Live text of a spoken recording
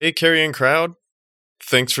Hey, Carrion Crowd.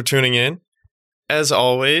 Thanks for tuning in. As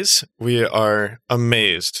always, we are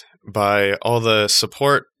amazed by all the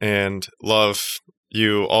support and love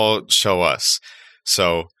you all show us.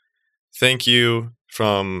 So, thank you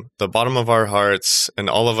from the bottom of our hearts and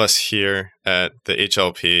all of us here at the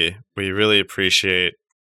HLP. We really appreciate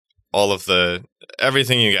all of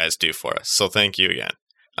everything you guys do for us. So, thank you again.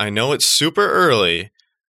 I know it's super early,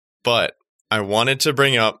 but I wanted to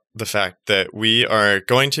bring up the fact that we are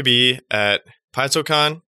going to be at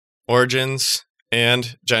PaizoCon, Origins,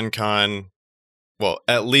 and Gen Con, well,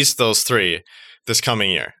 at least those three this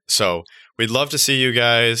coming year. So we'd love to see you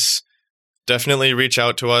guys. Definitely reach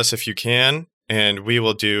out to us if you can, and we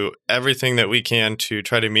will do everything that we can to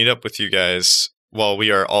try to meet up with you guys while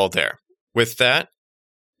we are all there. With that,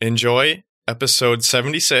 enjoy episode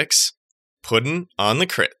 76, Puddin on the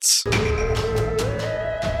Critz.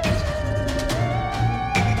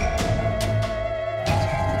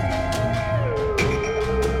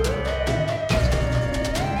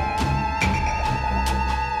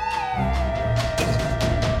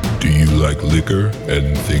 Like liquor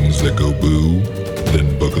and things that go boo?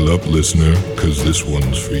 Then buckle up, listener, cause this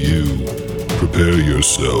one's for you. Prepare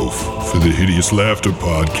yourself for the Hideous Laughter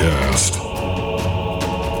Podcast.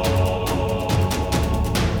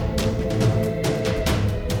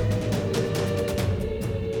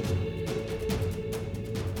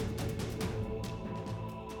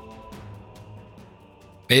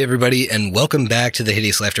 Hey everybody, and welcome back to the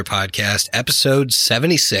Hideous Laughter Podcast, episode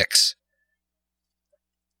 76.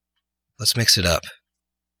 Let's mix it up.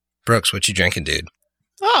 Brooks, what you drinking, dude?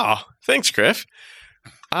 Oh, thanks, Griff.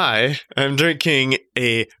 I am drinking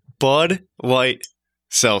a Bud Light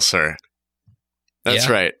Seltzer. That's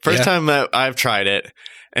right. First time that I've tried it,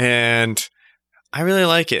 and I really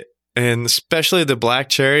like it. And especially the black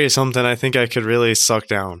cherry is something I think I could really suck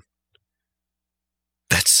down.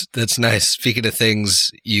 That's nice. Speaking of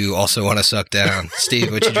things you also want to suck down.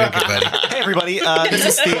 Steve, what you drinking, buddy? Hey, everybody. This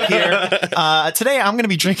is Steve here. Today, I'm going to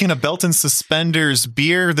be drinking a Belt and Suspenders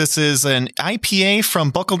beer. This is an IPA from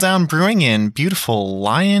Buckle Down Brewing in beautiful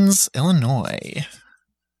Lyons, Illinois.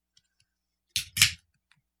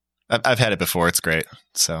 I've had it before. It's great.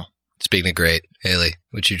 So, speaking of great, Haley,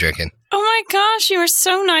 what you drinking? Oh my gosh, you were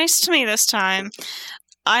so nice to me this time.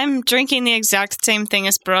 I'm drinking the exact same thing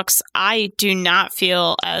as Brooks. I do not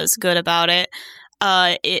feel as good about it.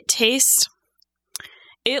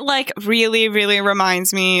 It like really, really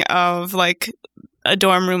reminds me of like a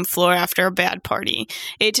dorm room floor after a bad party.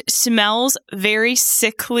 It smells very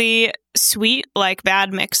sickly sweet, like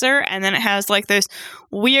bad mixer, and then it has like this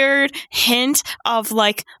weird hint of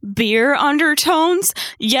like beer undertones,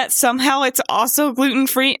 yet somehow it's also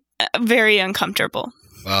gluten-free. Very uncomfortable.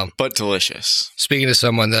 Well, but delicious. Speaking of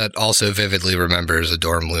someone that also vividly remembers a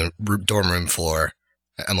dorm room floor,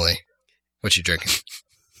 Emily, what you drinking?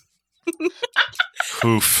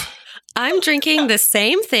 Oof. I'm drinking the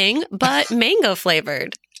same thing, but mango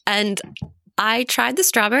flavored. And I tried the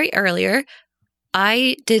strawberry earlier.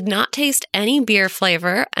 I did not taste any beer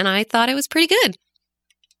flavor, and I thought it was pretty good.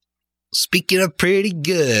 Speaking of pretty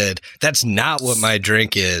good, that's not what my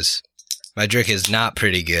drink is. My drink is not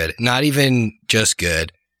pretty good. Not even just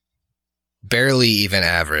good. Barely even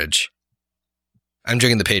average. I'm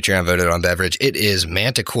drinking the Patreon voted on beverage. It is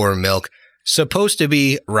Manticore milk. Supposed to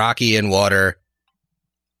be Rocky in water.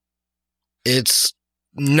 It's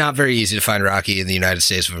not very easy to find Rocky in the United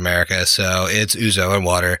States of America, so it's ouzo in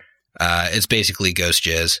water. It's basically ghost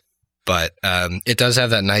jizz. But it does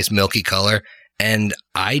have that nice milky color. And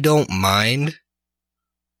I don't mind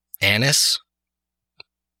anise.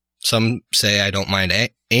 Some say I don't mind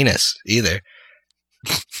anus either.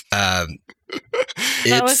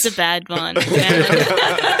 That was a bad one.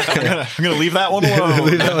 I'm gonna leave that one alone.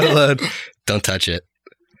 Leave that one alone. Don't touch it.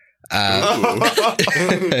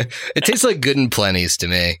 It tastes like Good and Plenty's to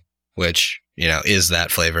me, which, you know, is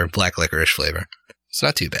that flavor, black licorice flavor. It's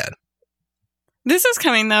not too bad. This is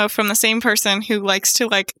coming, though, from the same person who likes to,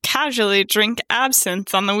 like, casually drink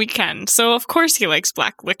absinthe on the weekend. So, of course, he likes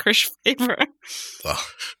black licorice flavor. Well,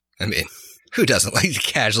 I mean, who doesn't like to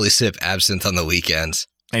casually sip absinthe on the weekends?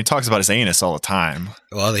 And he talks about his anus all the time.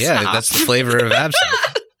 Well, yeah, that's the flavor of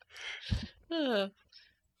absinthe.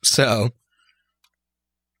 So,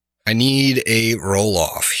 I need a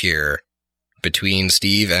roll-off here between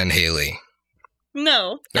Steve and Haley.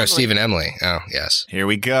 No. Or Steve and Emily. Oh, yes. Here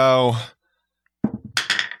we go.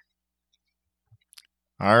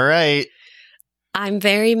 All right. I'm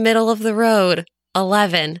very middle of the road.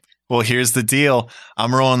 11. Well, here's the deal.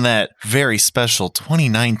 I'm rolling that very special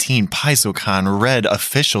 2019 PaizoCon Red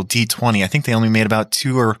official D20. I think they only made about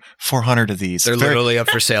 200 or 400 of these. They're literally up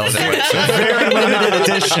for sale on their website. Very limited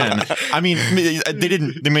edition. I mean,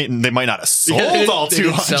 they might not have sold all they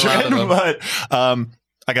didn't sell out of 200, them. but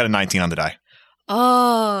I got a 19 on the die.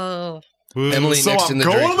 Oh. Emily So next I'm in the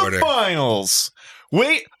going drink to order. the finals.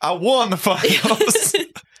 Wait, I won the finals.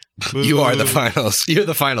 You are the finals. You're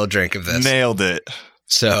the final drink of this. Nailed it.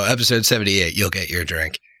 So, episode 78, you'll get your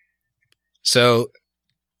drink. So,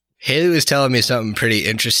 Haley was telling me something pretty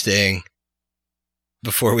interesting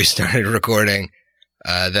before we started recording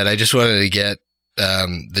that I just wanted to get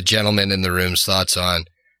the gentleman in the room's thoughts on.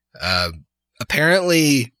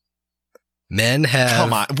 Apparently, men have...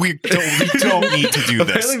 Come on. We don't need to do this.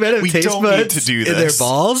 Apparently men have We taste don't buds need to do in their this.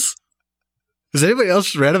 balls? Has anybody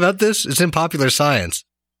else read about this? It's in Popular Science.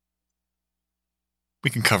 We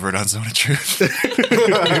can cover it on Zone of Truth.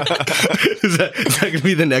 Is that going to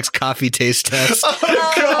be the next coffee taste test?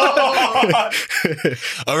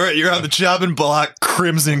 All right, you're on the chopping block,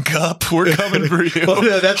 Crimson Cup. We're coming for you. Well,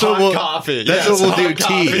 no, that's what we'll coffee. That's Yes, what we'll do. hot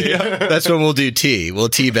coffee. Tea. That's when we'll do tea. We'll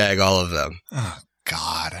teabag all of them. Oh,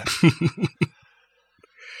 God.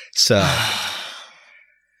 So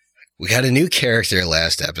we got a new character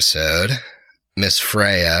last episode, Miss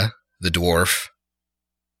Freya, the dwarf,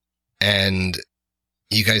 and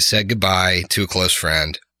you guys said goodbye to a close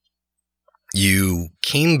friend. You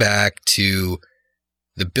came back to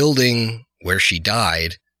the building where she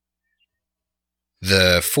died.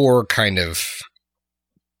 The 4 kind of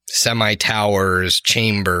semi-towers,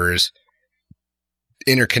 chambers,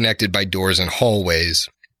 interconnected by doors and hallways.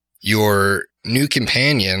 Your new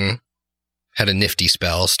companion had a nifty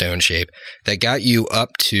spell, Stone Shape, that got you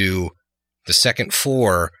up to the second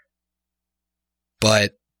floor,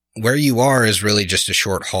 but where you are is really just a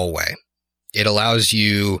short hallway. It allows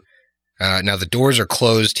you... now, the doors are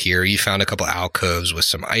closed here. You found a couple alcoves with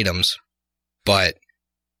some items, but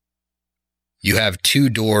you have 2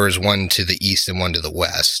 doors, one to the east and one to the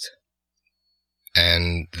west.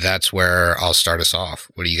 And that's where I'll start us off.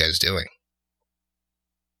 What are you guys doing?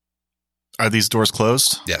 Are these doors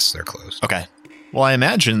closed? Yes, they're closed. Okay. Well, I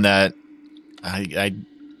imagine that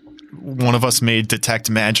one of us may detect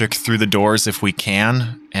magic through the doors if we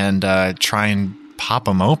can and try and pop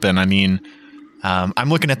them open. I mean, I'm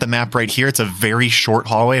looking at the map right here. It's a very short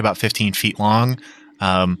hallway, about 15 feet long.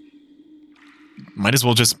 Might as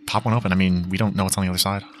well just pop one open. I mean, we don't know what's on the other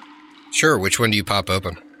side. Sure. Which one do you pop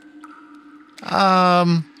open?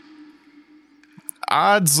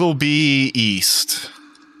 Odds will be east.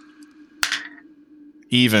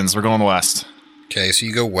 Evens. We're going west. Okay, so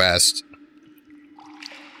you go west,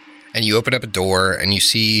 and you open up a door, and you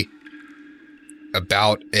see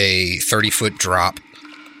about a 30-foot drop.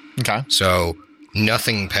 Okay. So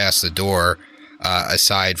nothing past the door,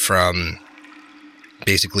 aside from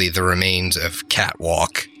basically the remains of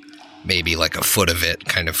catwalk, maybe like a foot of it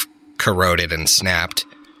kind of corroded and snapped.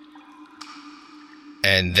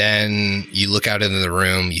 And then you look out into the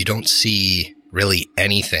room, you don't see really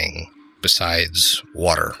anything besides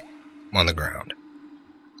water on the ground.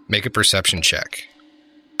 Make a perception check.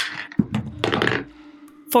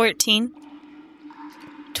 14.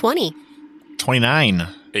 20. 29.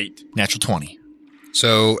 8. Natural 20.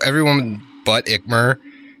 So everyone but Ikmer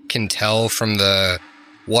can tell from the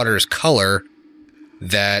water's color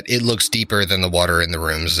that it looks deeper than the water in the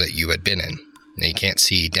rooms that you had been in. And you can't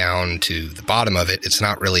see down to the bottom of it. It's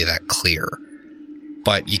not really that clear.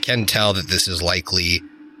 But you can tell that this is likely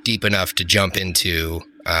deep enough to jump into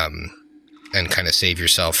and kind of save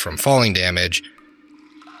yourself from falling damage.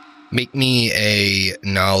 Make me a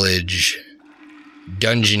knowledge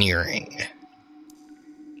dungeoneering.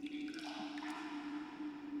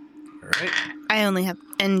 All right. I only have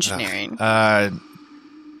engineering.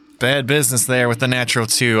 Bad business there with the natural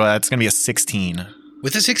 2. It's going to be a 16.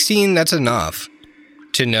 With a 16, that's enough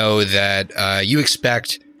to know that you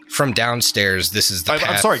expect from downstairs this is the path.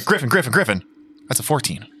 I'm sorry, Griffin. That's a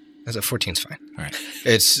 14. That's a 14's fine. All right.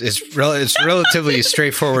 It's relatively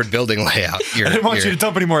straightforward building layout. I didn't want you to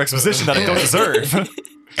dump any more exposition that I don't deserve.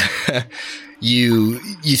 You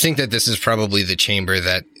think that this is probably the chamber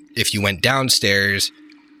that if you went downstairs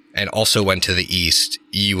and also went to the east,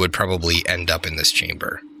 you would probably end up in this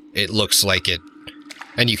chamber. It looks like it,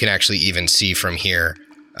 and you can actually even see from here,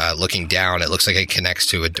 looking down, it looks like it connects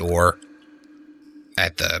to a door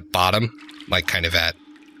at the bottom, like kind of at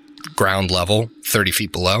ground level, 30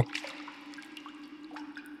 feet below.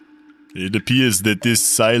 It appears that this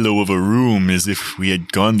silo of a room is if we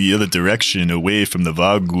had gone the other direction, away from the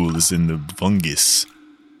Varguls and the fungus.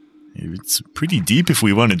 It's pretty deep if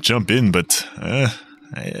we want to jump in, but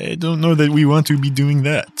I don't know that we want to be doing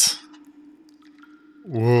that.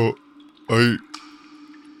 Well, I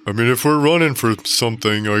mean, if we're running for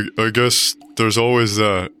something, I guess there's always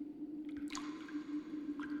that.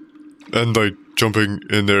 And, like, jumping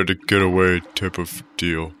in there to get away type of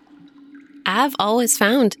deal. I've always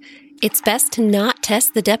found it's best to not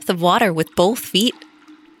test the depth of water with both feet.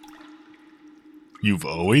 You've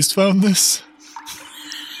always found this?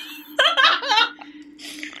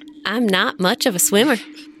 I'm not much of a swimmer.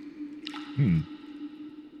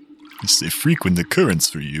 It's a frequent occurrence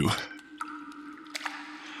for you.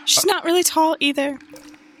 She's not really tall either.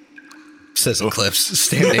 Says Eclipse,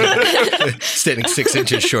 standing 6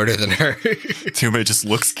 inches shorter than her. Tume just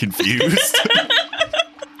looks confused.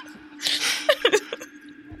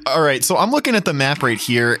 All right, so I'm looking at the map right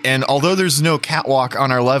here, and although there's no catwalk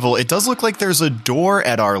on our level, it does look like there's a door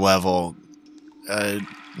at our level.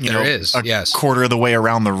 There is, yes. Quarter of the way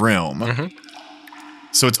around the room. Mm-hmm.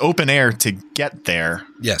 So it's open air to get there.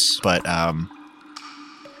 Yes. But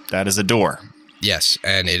that is a door. Yes,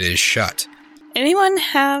 and it is shut. Anyone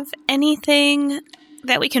have anything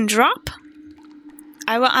that we can drop?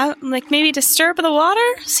 I like maybe disturb the water,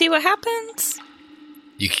 see what happens.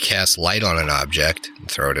 You can cast light on an object and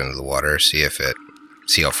throw it into the water, see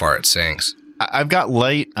how far it sinks. I've got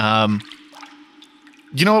light.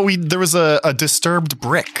 You know what? There was a disturbed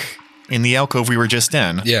brick in the alcove we were just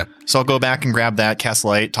in. Yeah. So I'll go back and grab that, cast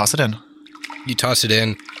light, toss it in. You toss it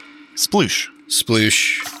in. Sploosh.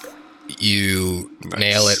 Sploosh. You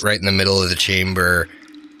nail it right in the middle of the chamber.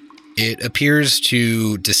 It appears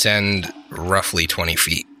to descend roughly 20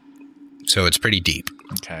 feet. So it's pretty deep.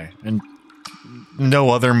 Okay. And no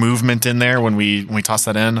other movement in there when we toss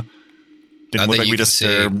that in? Didn't look like we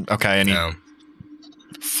disturbed. Okay. Any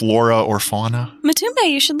flora or fauna?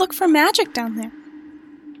 Matumbe, you should look for magic down there.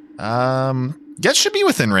 That should be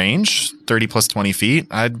within range. 30 plus 20 feet.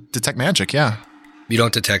 I'd detect magic, yeah. You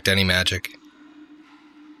don't detect any magic.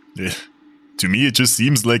 To me, it just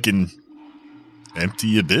seems like an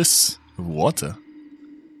empty abyss of water.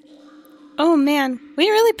 Oh man, we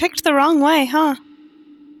really picked the wrong way, huh?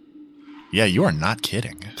 Yeah, you are not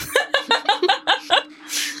kidding.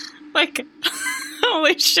 Like,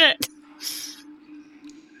 holy shit.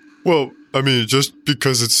 Well, I mean, just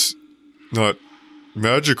because it's not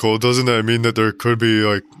magical, doesn't that mean that there could be,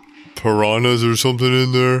 like, piranhas or something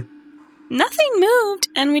in there? Nothing moved,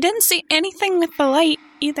 and we didn't see anything with the light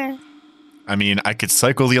either. I mean, I could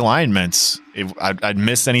cycle the alignments. I'd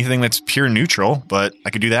miss anything that's pure neutral, but I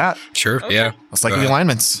could do that. Sure, Okay. yeah. I'll cycle the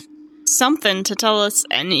alignments. Something to tell us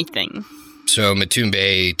anything. So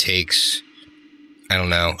Matumbe takes, I don't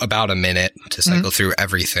know, about a minute to cycle through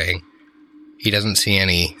everything. He doesn't see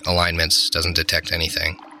any alignments, doesn't detect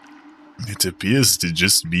anything. It appears to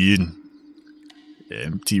just be an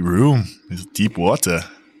empty room with deep water.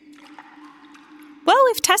 Well,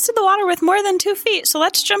 we've tested the water with more than 2 feet, so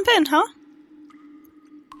let's jump in, huh?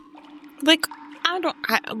 Like,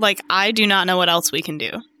 I do not know what else we can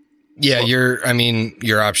do. Yeah,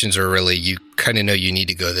 your options are really, you kind of know you need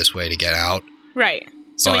to go this way to get out. Right.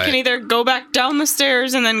 So we can either go back down the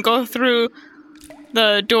stairs and then go through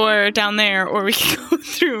the door down there, or we can go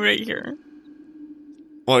through right here.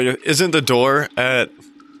 Well, isn't the door at...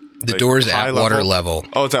 The door's at water level.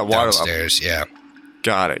 Oh, it's at water downstairs, level. yeah.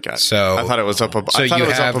 Got it. So I thought it was up above. So you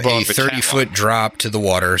have a the 30-foot drop to the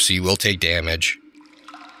water, so you will take damage.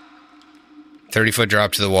 30-foot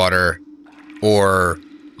drop to the water, or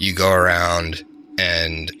you go around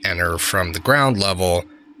and enter from the ground level.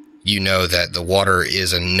 You know that the water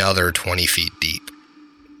is another 20 feet deep.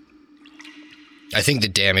 I think the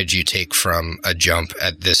damage you take from a jump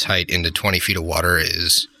at this height into 20 feet of water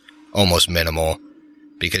is almost minimal,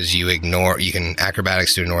 because you can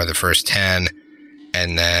acrobatics to ignore the first 10,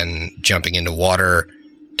 and then jumping into water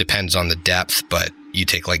depends on the depth, but you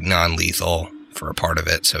take like non-lethal for a part of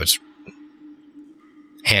it, so it's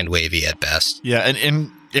hand wavy at best. Yeah,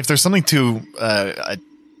 and if there's something to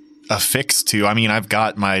affix to, I mean, I've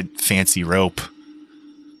got my fancy rope.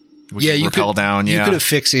 You rappel down. You could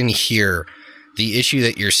affix in here. The issue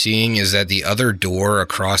that you're seeing is that the other door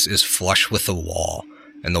across is flush with the wall,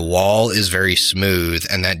 and the wall is very smooth,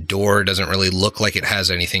 and that door doesn't really look like it has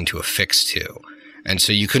anything to affix to. And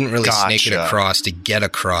so you couldn't really snake it across to get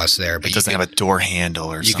across there. But it doesn't have a door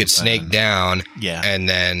handle or something. You could snake down, and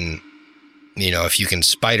then, if you can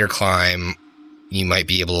spider climb, you might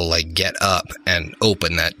be able to like get up and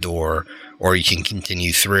open that door, or you can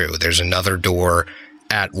continue through. There's another door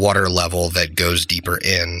at water level that goes deeper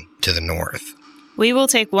in to the north. We will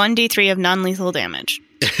take 1d3 of non-lethal damage.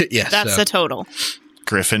 Yeah, that's the total.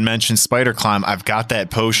 Griffin mentioned spider climb. I've got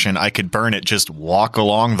that potion. I could burn it, just walk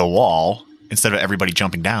along the wall, instead of everybody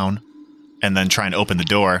jumping down and then trying to open the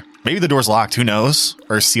door. Maybe the door's locked, who knows?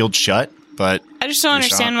 Or sealed shut, but... I just don't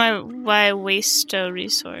understand why waste a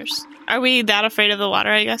resource. Are we that afraid of the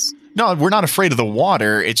water, I guess? No, we're not afraid of the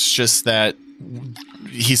water. It's just that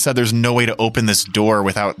he said there's no way to open this door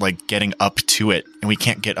without, like, getting up to it, and we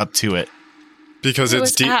can't get up to it. Because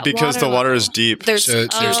it's deep. Because the water is deep. There's two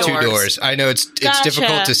doors. I know it's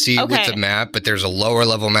difficult to see with the map, but there's a lower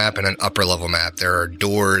level map and an upper level map. There are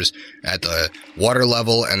doors at the water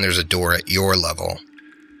level, and there's a door at your level.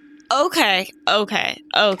 Okay.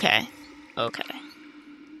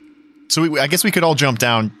 So I guess we could all jump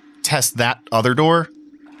down, test that other door,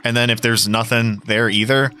 and then if there's nothing there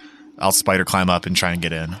either, I'll spider climb up and try and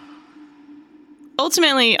get in.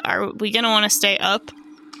 Ultimately, are we going to want to stay up?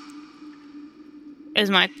 Is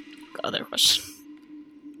my other question.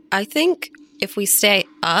 I think if we stay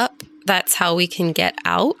up, that's how we can get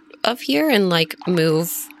out of here and like move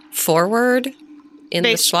forward in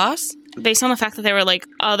the schloss. Based on the fact that there were like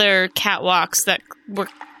other catwalks that were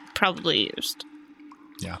probably used.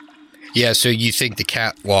 Yeah. Yeah, so you think the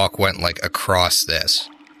catwalk went like across this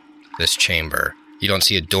chamber. You don't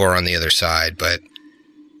see a door on the other side, but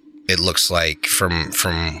it looks like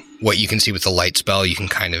from what you can see with the light spell, you can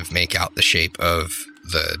kind of make out the shape of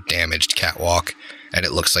the damaged catwalk, and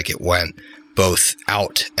it looks like it went both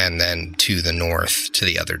out and then to the north to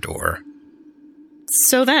the other door.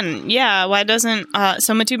 So then, yeah, why doesn't...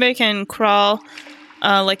 so Matube can crawl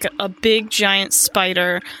like a big giant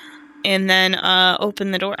spider and then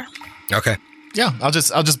open the door. Okay. Yeah, I'll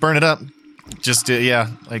just burn it up. Just,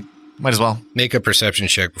 like, might as well. Make a perception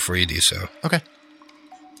check before you do so. Okay.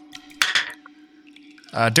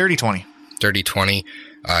 Dirty 20. Dirty 20.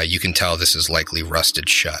 You can tell this is likely rusted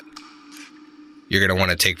shut. You're going to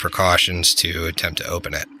want to take precautions to attempt to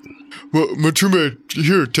open it. Well, Matube,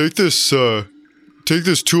 here, take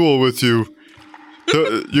this tool with you.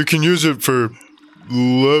 You can use it for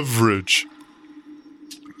leverage.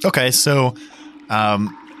 Okay, so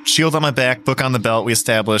shield on my back, book on the belt. We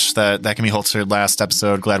established that can be holstered last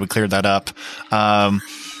episode. Glad we cleared that up.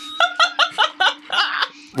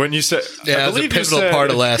 When you said, yeah, it was a pivotal part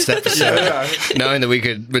of last episode. Knowing that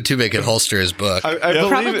Matube could holster his book. I believe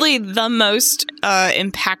probably the most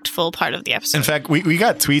impactful part of the episode. In fact, we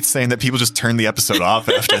got tweets saying that people just turned the episode off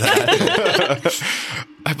after that.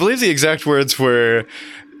 I believe the exact words were,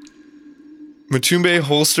 Matube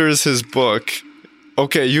holsters his book.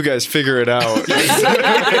 Okay, you guys figure it out.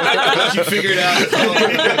 You figure it out.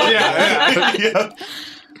 Yeah.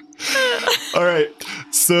 All right.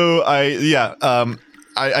 So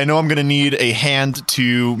I know I'm going to need a hand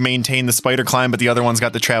to maintain the spider climb, but the other one's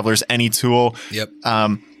got the Traveler's Any tool. Yep.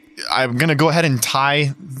 I'm going to go ahead and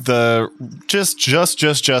tie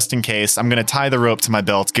just in case. I'm going to tie the rope to my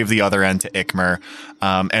belt, give the other end to Ikmer,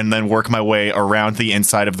 and then work my way around the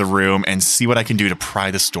inside of the room and see what I can do to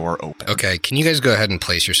pry this door open. Okay. Can you guys go ahead and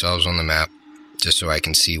place yourselves on the map just so I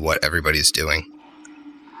can see what everybody's doing?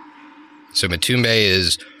 So Matube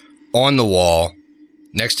is on the wall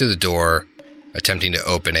next to the door, attempting to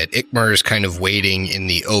open it. Ikmer is kind of waiting in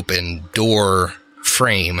the open door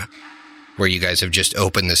frame where you guys have just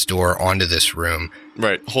opened this door onto this room.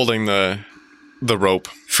 Right, holding the rope.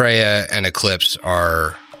 Freya and Eclipse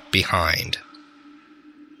are behind.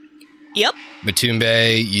 Yep.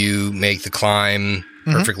 Matube, you make the climb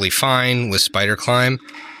perfectly fine with Spider Climb.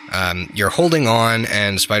 You're holding on,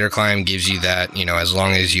 and Spider Climb gives you that, as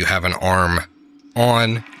long as you have an arm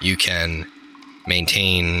on, you can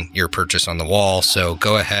maintain your purchase on the wall. So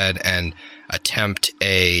go ahead and attempt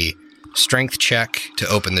a strength check to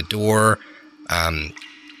open the door.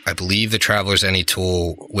 I believe the Traveler's Any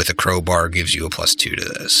tool with a crowbar gives you a +2 to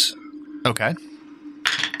this. Okay.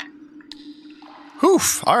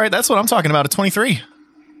 Oof. All right, that's what I'm talking about, a 23.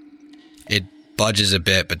 It budges a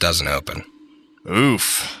bit, but doesn't open.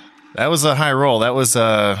 Oof. That was a high roll. That was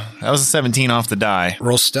a 17 off the die.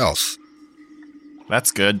 Roll stealth.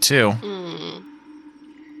 That's good, too.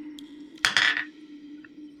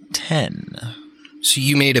 10. So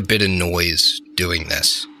you made a bit of noise doing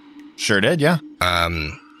this. Sure did, yeah.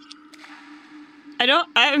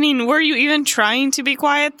 Were you even trying to be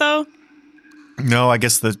quiet, though? No, I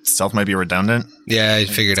guess the stealth might be redundant. Yeah, I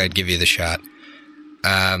figured I'd give you the shot.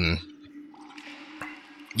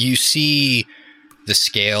 You see the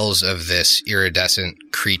scales of this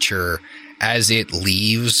iridescent creature as it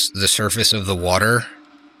leaves the surface of the water.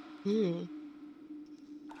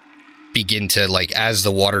 Begin to, as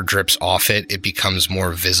the water drips off it, it becomes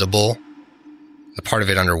more visible. The part of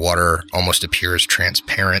it underwater almost appears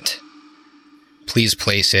transparent. Please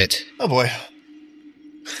place it. Oh boy.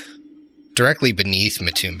 Directly beneath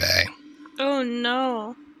Matube. Oh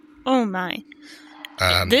no. Oh my.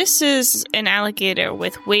 This is an alligator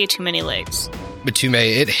with way too many legs. Mitume,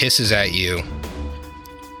 it hisses at you.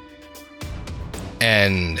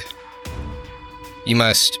 And you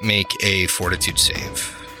must make a fortitude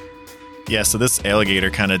save. Yeah, so this alligator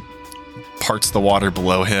kind of parts the water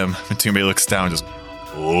below him. Mitume looks down and just,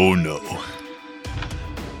 oh no.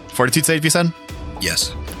 Fortitude save, you said?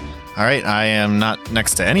 Yes. All right, I am not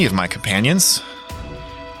next to any of my companions.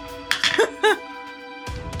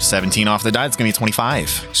 17 off the die, it's going to be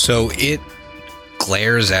 25. So it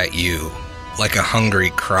glares at you like a hungry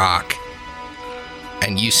croc,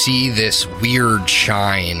 and you see this weird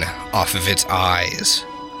shine off of its eyes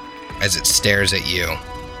as it stares at you.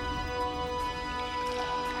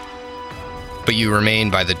 But you remain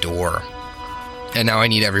by the door. And now I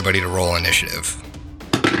need everybody to roll initiative.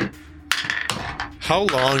 How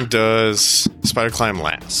long does Spider Climb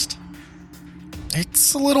last?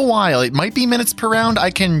 It's a little while. It might be minutes per round.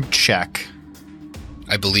 I can check.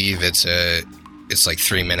 I believe it's like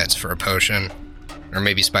 3 minutes for a potion. Or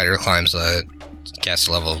maybe Spider Climb's cast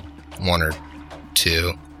level 1 or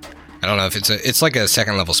 2. I don't know if it's like a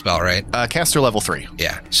second level spell, right? Caster level 3.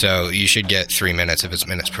 Yeah, so you should get 3 minutes if it's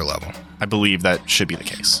minutes per level. I believe that should be the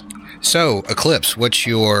case. So, Eclipse, what's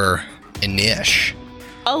your inish?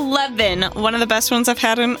 11. One of the best ones I've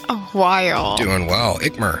had in a while. Doing well.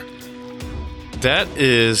 Ikmer. That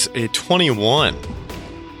is a 21.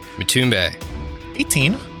 Matumbe.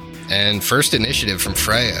 18. And first initiative from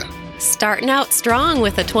Freya. Starting out strong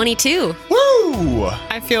with a 22. Woo!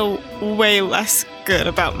 I feel way less good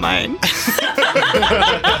about mine.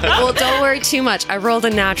 Well, don't worry too much. I rolled a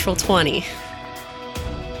natural 20.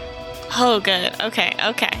 Oh, good. Okay.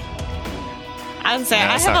 I would say Yeah,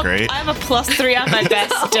 that's not great. I have a +3 on my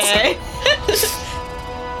best day.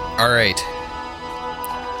 All right.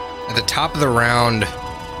 At the top of the round,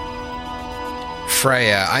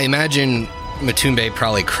 Freya, I imagine Matumbe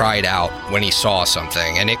probably cried out when he saw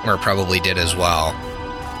something, and Ikmer probably did as well.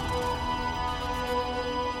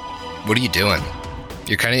 What are you doing?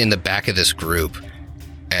 You're kind of in the back of this group,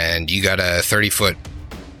 and you got a 30-foot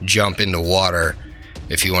jump into water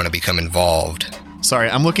if you want to become involved. Sorry,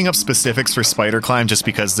 I'm looking up specifics for Spider Climb just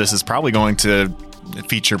because this is probably going to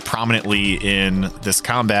feature prominently in this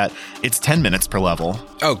combat. It's 10 minutes per level.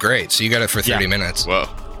 Oh, great. So you got it for 30 minutes. Whoa.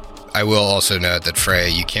 I will also note that, Freya,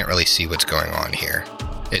 you can't really see what's going on here.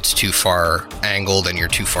 It's too far angled, and you're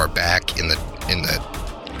too far back in the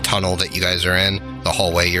tunnel that you guys are in, the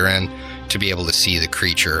hallway you're in, to be able to see the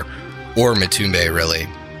creature, or Matumbe, really.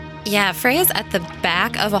 Yeah, Freya's at the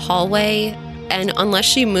back of a hallway, and unless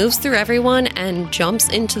she moves through everyone and jumps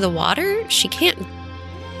into the water, she can't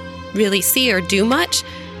really see or do much.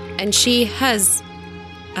 And she has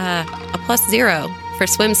a +0 for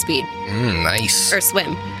swim speed. Nice. Or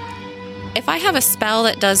swim. If I have a spell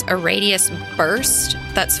that does a radius burst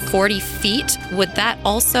that's 40 feet, would that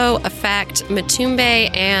also affect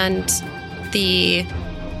Matumbe and the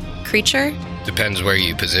creature? Depends where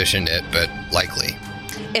you positioned it, but likely.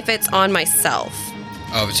 If it's on myself.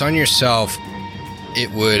 Oh, if it's on yourself, it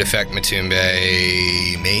would affect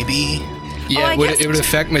Matumbe, maybe? Yeah, it would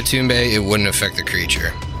affect Matumbe, it wouldn't affect the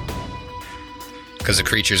creature. Because the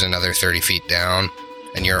creature's another 30 feet down,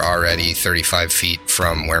 and you're already 35 feet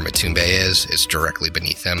from where Matumbe is. It's directly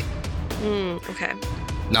beneath him. Okay.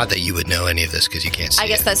 Not that you would know any of this because you can't see I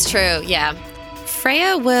guess that's true, yeah.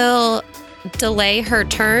 Freya will delay her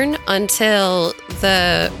turn until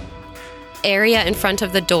the area in front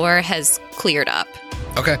of the door has cleared up.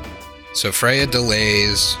 Okay. So Freya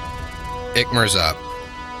delays. Ikmer's up.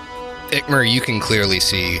 Ikmer, you can clearly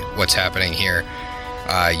see what's happening here.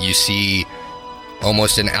 You see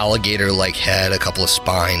almost an alligator-like head, a couple of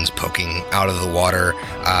spines poking out of the water,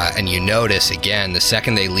 and you notice, again, the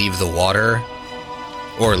second they leave the water,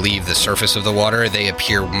 or leave the surface of the water, they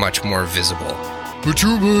appear much more visible.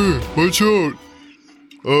 Matumbe, watch out.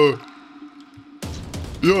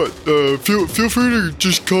 Feel free to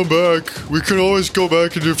just come back. We can always go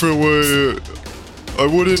back a different way. I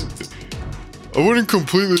wouldn't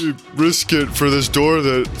completely risk it for this door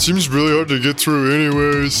that seems really hard to get through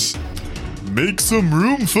anyways. Make some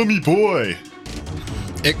room for me, boy.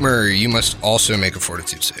 Ikmer, you must also make a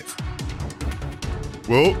fortitude save.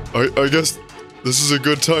 Well, I guess this is a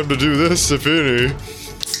good time to do this, if any.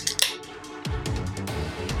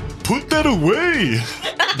 Put that away.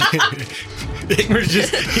 Ikmer's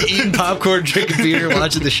just eating popcorn, drinking beer,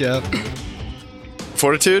 watching the show.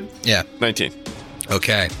 Fortitude? Yeah. 19.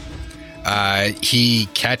 Okay. He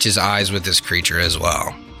catches eyes with this creature as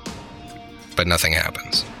well. But nothing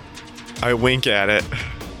happens. I wink at it.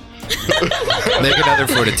 Make another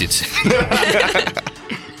fortitude save.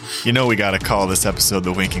 You know we gotta call this episode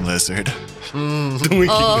the Winking Lizard. The Winking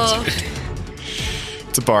Lizard.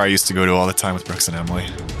 It's a bar I used to go to all the time with Brooks and Emily.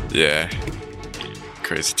 Yeah.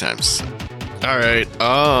 Crazy times. All right.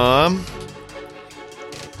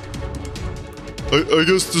 I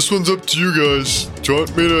guess this one's up to you guys. Do you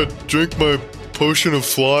want me to drink my potion of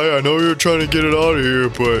fly? I know you're trying to get it out of here,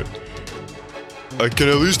 but I can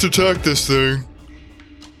at least attack this thing.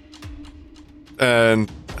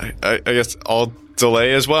 And I guess I'll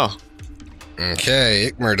delay as well.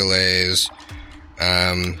 Okay, Ikmer delays.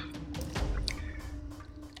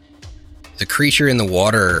 The creature in the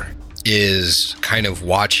water is kind of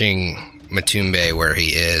watching Matumbe where he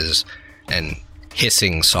is and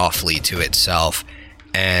hissing softly to itself,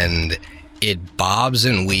 and it bobs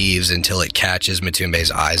and weaves until it catches Matumbe's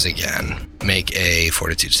eyes again. Make a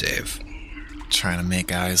fortitude save. Trying to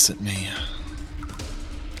make eyes at me.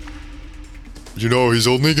 You know, he's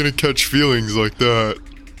only gonna catch feelings like that.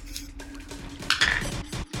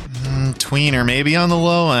 Tweener, maybe on the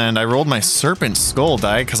low end. I rolled my Serpent Skull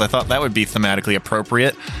die because I thought that would be thematically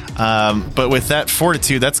appropriate. But with that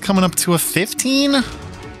fortitude, that's coming up to a 15?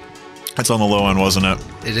 That's on the low end, wasn't it?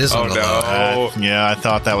 It is on the low end, Yeah, I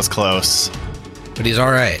thought that was close. but he's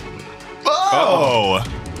all right. Oh!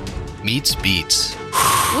 Meets beats.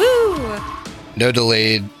 Woo! No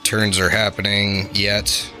delayed turns are happening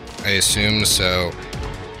yet, I assume. So,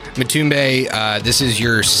 Matumbe, this is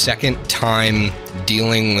your second time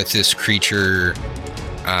dealing with this creature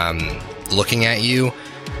looking at you.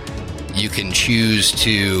 You can choose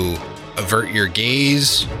to avert your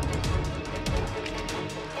gaze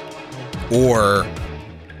or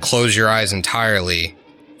close your eyes entirely.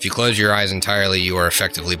 If you close your eyes entirely, you are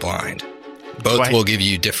effectively blind. Both will give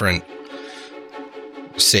you different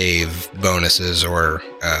save bonuses or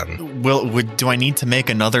Do I need to make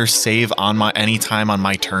another save on any time on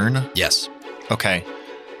my turn? yes. Okay.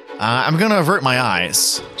 I'm gonna avert my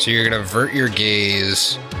eyes. So you're going to avert your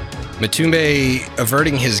gaze. Matumbe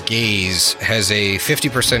averting his gaze has a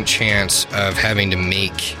 50% chance of having to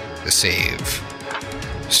make the save.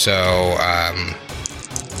 So I'm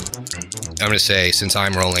going to say, since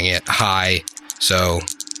I'm rolling it high, so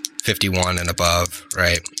 51 and above,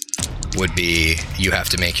 right, would be you have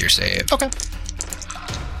to make your save. Okay.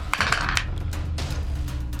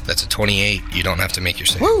 That's a 28. You don't have to make your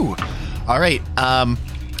save. Woo! All right.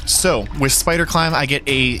 So with Spider Climb, I get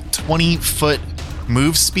a 20-foot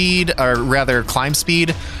move speed, or rather climb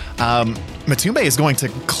speed. Matumbe is going to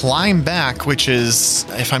climb back, which is,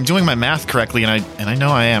 if I'm doing my math correctly, and I know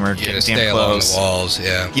I am, or You're going to damn stay along the close. walls,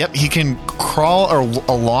 yeah. Yep, he can crawl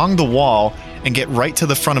along the wall and get right to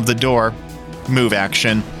the front of the door, move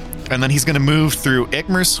action, and then he's going to move through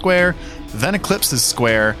Ikmer's square, then Eclipse's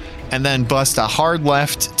square, and then bust a hard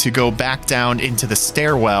left to go back down into the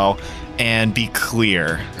stairwell and be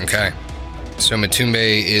clear. Okay. So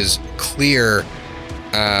Matumbe is clear.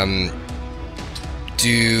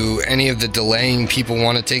 Do any of the delaying people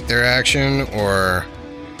want to take their action, or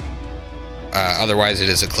otherwise it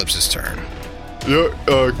is Eclipse's turn?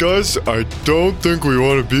 Yeah, guys, I don't think we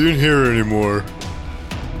want to be in here anymore.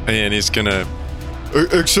 And he's gonna...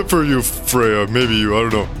 Except for you, Freya. Maybe you, I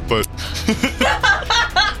don't know. But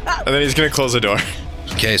And then he's gonna close the door.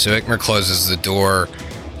 Okay, so Ikmer closes the door.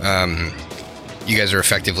 You guys are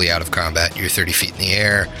effectively out of combat. You're 30 feet in the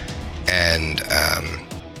air and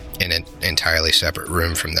in an entirely separate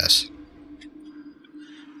room from this.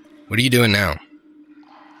 What are you doing now?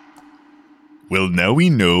 Well, now we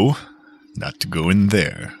know not to go in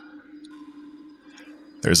there.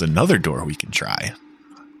 There's another door we can try.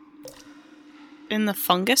 In the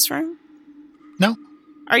fungus room? No?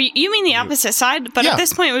 You mean the opposite side? But Yeah. at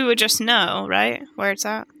this point, we would just know, right? Where it's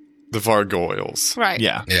at? The Vargoyles. Right.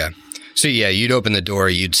 Yeah. Yeah. So yeah, you'd open the door,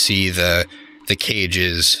 you'd see the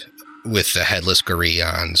cages with the headless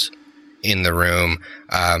Gorillons in the room.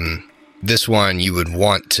 This one you would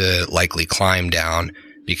want to likely climb down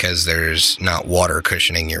because there's not water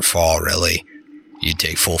cushioning your fall, really. You'd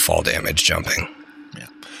take full fall damage jumping. Yeah.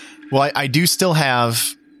 Well, I do still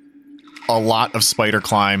have a lot of spider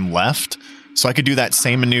climb left, so I could do that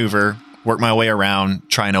same maneuver, work my way around,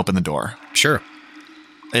 try and open the door. Sure.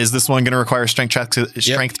 Is this one going to require a strength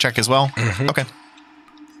check as well? Mm-hmm. Okay.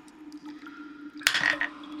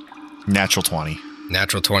 Natural 20.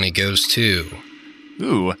 Natural 20 goes to...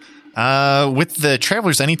 Ooh. With the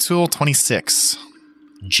Traveler's Any tool, 26.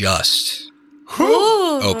 Just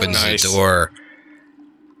Ooh. opens Nice. the door,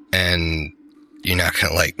 and you're not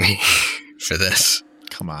going to like me for this.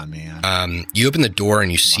 Come on, man. You open the door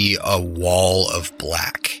and you see a wall of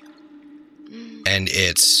black, and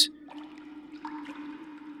it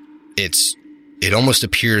almost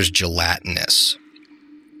appears gelatinous.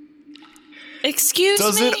 Excuse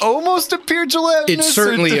Does me? it almost appear gelatinous? It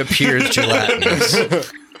certainly appears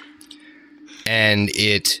gelatinous. And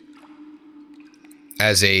it,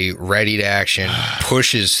 as a ready to action,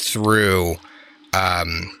 pushes through,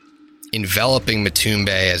 enveloping Matumbe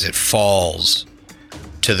as it falls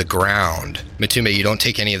to the ground. Matumbe, you don't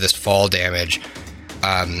take any of this fall damage.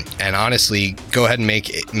 And honestly, go ahead and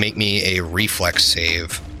make me a reflex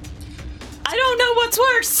save. I don't know what's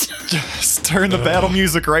worse. Just turn the battle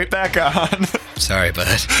music right back on. Sorry, bud.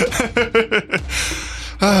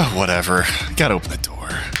 Whatever. Gotta open the door.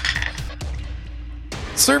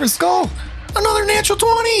 Servant Skull, another natural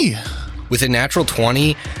 20. With a natural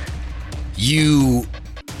 20, you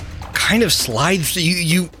kind of slide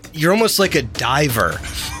through. You're almost like a diver.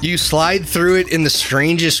 You slide through it in the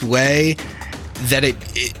strangest way that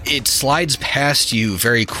it slides past you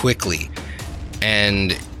very quickly,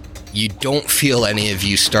 and you don't feel any of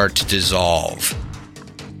you start to dissolve.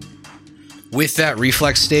 With that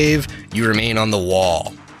reflex save, you remain on the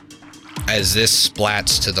wall as this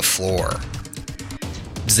splats to the floor.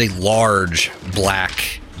 It's a large,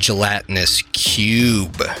 black, gelatinous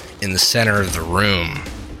cube in the center of the room.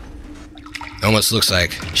 Almost looks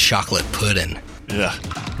like chocolate pudding. Yeah.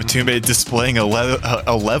 Matumbe displaying a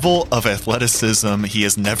level of athleticism he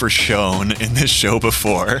has never shown in this show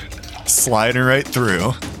before. Sliding right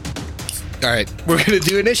through. All right, we're going to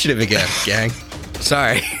do initiative again, gang.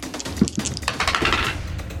 Sorry.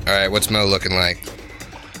 All right, what's Mo looking like?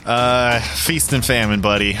 Feast and famine,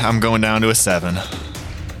 buddy. I'm going down to a 7.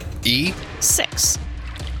 E? 6.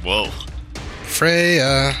 Whoa.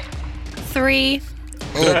 Freya. 3.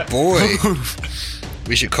 Oh, boy.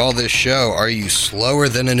 We should call this show, Are You Slower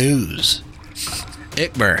Than an Ooze?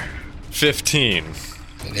 Ikmer. 15.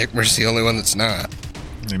 And Ikmer's the only one that's not.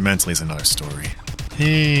 Mentally is another story.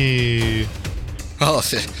 Hey. Well,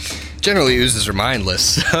 generally oozes are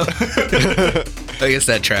mindless, so I guess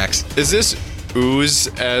that tracks. Is this ooze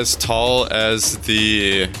as tall as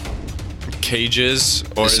the cages,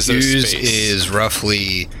 or This is there ooze space? is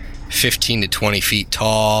roughly 15 to 20 feet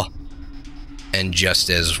tall and just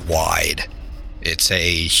as wide. It's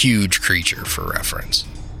a huge creature, for reference.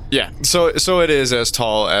 Yeah, so it is as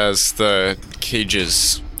tall as the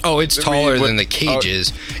cages. Oh, it's taller what- than the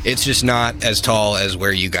cages. It's just not as tall as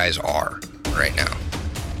where you guys are right now.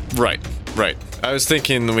 Right. I was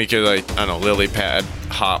thinking we could, like, I don't know, lily pad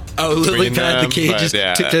hop. Oh, lily between pad the them, cages, but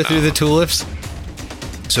yeah, tiptoe through the tulips.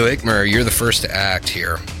 So, Ikmer, you're the first to act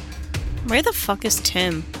here. Where the fuck is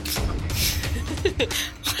Tim?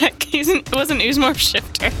 Like, it was an Oozemorph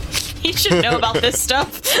shifter. He should know about this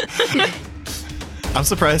stuff. I'm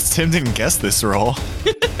surprised Tim didn't guess this roll.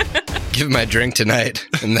 Give my drink tonight,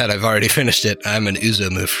 and that I've already finished it. I'm an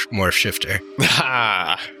Oozemorph shifter.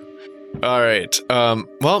 Ha! All right.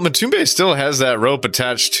 Well, Matumbe still has that rope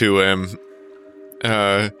attached to him.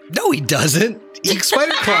 No, he doesn't. He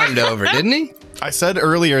spider climbed over, didn't he? I said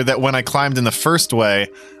earlier that when I climbed in the first way,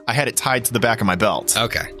 I had it tied to the back of my belt.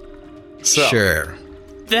 Okay. So, Sure.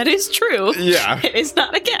 That is true. Yeah. It is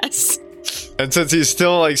not a guess. And since he's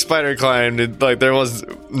still, like, spider climbed, like, there was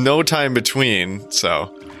no time between,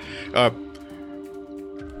 so.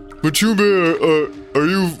 Matumbe, are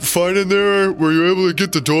you fine in there? Were you able to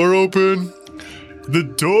get the door open? The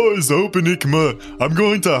door is open, Ikma. I'm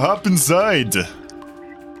going to hop inside.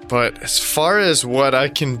 But as far as what I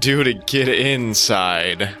can do to get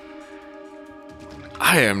inside,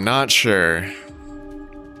 I am not sure.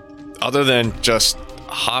 Other than just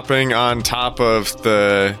hopping on top of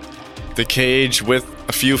the cage with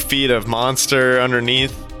a few feet of monster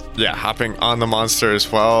underneath. Yeah, hopping on the monster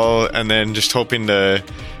as well, and then just hoping to...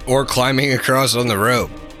 Or climbing across on the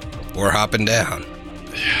rope. Or hopping down.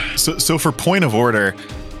 So for point of order,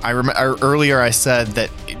 I remember earlier I said that,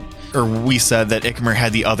 or we said that Ikmer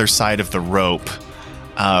had the other side of the rope.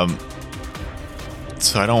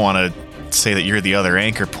 So I don't want to say that you're the other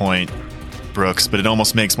anchor point, Brooks, but it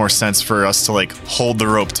almost makes more sense for us to, like, hold the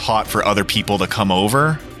rope taut for other people to come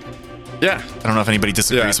over. Yeah, I don't know if anybody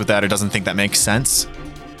disagrees Yeah. with that or doesn't think that makes sense.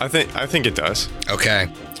 I think it does.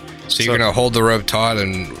 Okay. So you're going to hold the rope taut,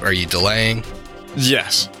 and are you delaying?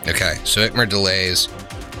 Yes. Okay, so Ikmer delays.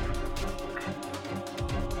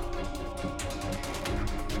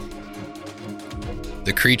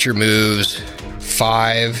 The creature moves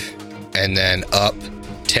 5 and then up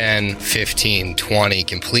 10, 15, 20,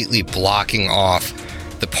 completely blocking off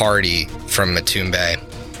the party from Matumbe.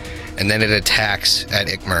 And then it attacks at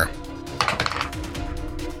Ikmer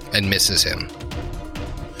and misses him.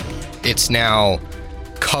 It's now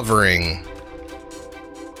covering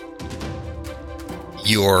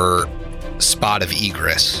your spot of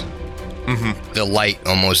egress. The light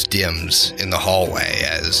almost dims in the hallway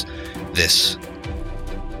as this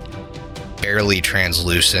barely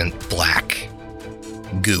translucent black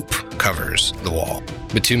goop covers the wall.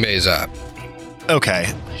 Matumbe is up.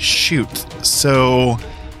 Okay, shoot. So,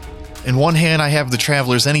 in one hand, I have the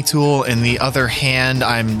Traveler's Any tool. In the other hand,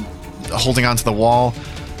 I'm holding onto the wall.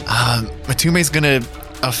 Matumbe's gonna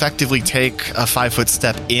effectively take a 5-foot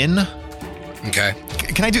step in. Okay.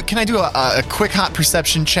 Can I do a quick hot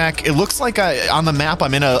perception check? It looks like on the map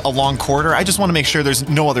I'm in a long corridor. I just want to make sure there's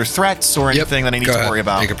no other threats or anything that I need to worry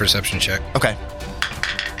about. Make a perception check. Okay.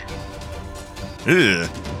 Ugh.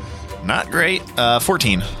 Not great.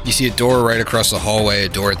 14. You see a door right across the hallway, a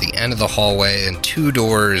door at the end of the hallway, and 2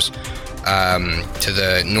 doors to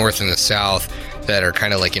the north and the south that are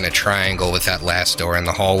kind of like in a triangle with that last door in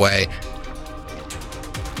the hallway.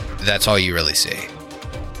 That's all you really see.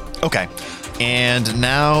 Okay. And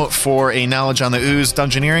now for a knowledge on the ooze,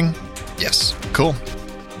 dungeoneering. Yes. Cool.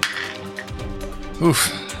 Oof.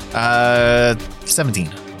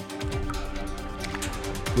 17.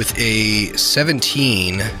 With a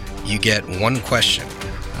 17, you get 1 question.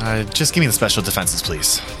 Just give me the special defenses,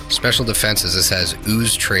 please. Special defenses, this has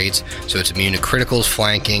ooze traits, so it's immune to criticals,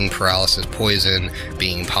 flanking, paralysis, poison,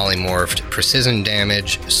 being polymorphed, precision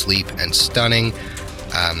damage, sleep, and stunning.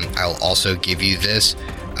 I'll also give you this.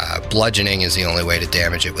 Bludgeoning is the only way to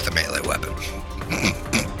damage it with a melee weapon.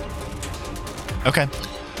 Okay.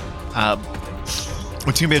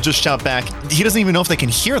 Matumbe just shout back. He doesn't even know if they can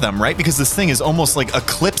hear them, right? Because this thing is almost like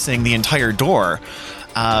eclipsing the entire door.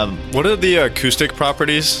 What are the acoustic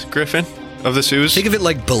properties, Griffin, of this ooze? Think of it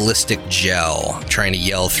like ballistic gel, trying to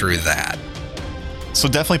yell through that. So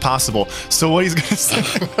definitely possible. So what he's gonna say?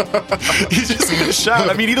 He's just gonna shout.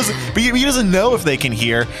 I mean, he doesn't know if they can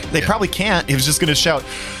hear. They probably can't. He was just gonna shout,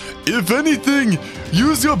 "If anything,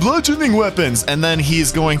 use your bludgeoning weapons." And then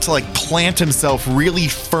he's going to like plant himself really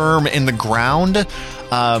firm in the ground.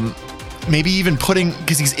 Maybe even putting,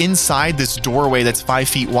 because he's inside this doorway that's 5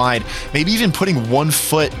 feet wide, maybe even putting 1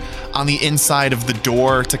 foot on the inside of the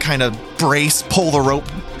door to kind of pull the rope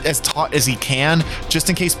as taut as he can, just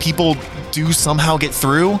in case people do somehow get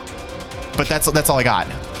through. But that's all I got.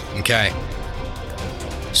 Okay.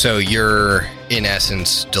 So you're in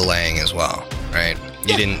essence delaying as well, right?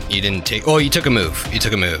 You didn't take. Oh, you took a move.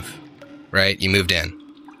 Right? You moved in.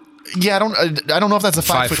 Yeah, I don't know if that's a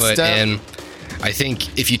 5 foot step. In. I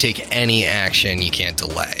think if you take any action, you can't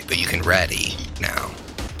delay, but you can ready now.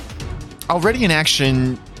 I'll ready an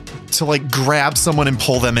action to like grab someone and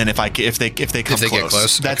pull them in if they come close. Get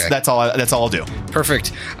close. That's all I'll do.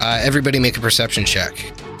 Perfect. Everybody make a perception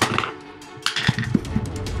check.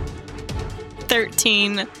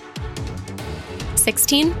 13.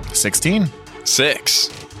 16? 16. 6.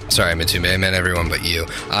 Sorry, Matumbe. I meant everyone but you.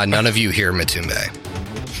 None of you hear Matumbe.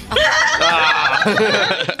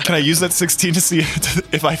 Can I use that 16 to see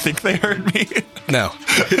if I think they heard me? No.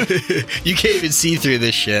 You can't even see through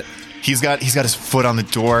this shit. He's got his foot on the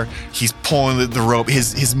door. He's pulling the rope.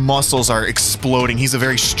 His muscles are exploding. He's a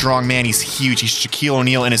very strong man. He's huge. He's Shaquille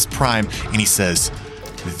O'Neal in his prime. And he says,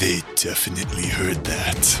 "They definitely heard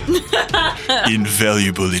that.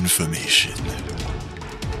 Invaluable information."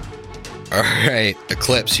 All right,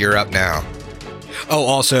 Eclipse, you're up now. Oh,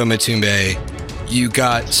 also, Matumbe, you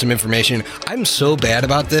got some information. I'm so bad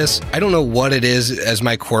about this. I don't know what it is as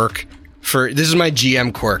my quirk. This is my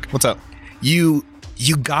GM quirk. What's up? You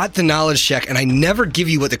got the knowledge check, and I never give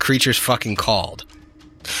you what the creature's fucking called.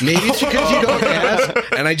 Maybe it's because you don't ask,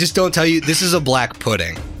 and I just don't tell you. This is a black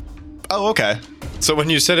pudding. Oh, okay. So when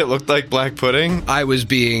you said it looked like black pudding, I was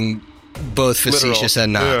being both facetious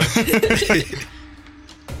and not. Yeah.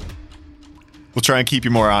 We'll try and keep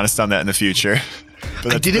you more honest on that in the future.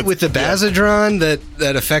 I did it with the Bazadron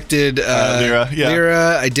that affected Lyra. Yeah.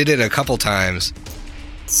 Lyra. I did it a couple times.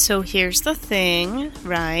 So here's the thing,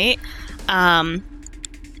 right?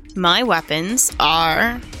 My weapons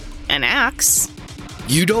are an axe.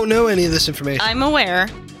 You don't know any of this information. I'm aware.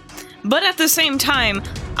 But at the same time,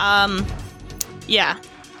 yeah.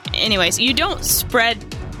 Anyways, you don't spread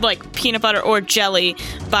like peanut butter or jelly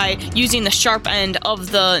by using the sharp end of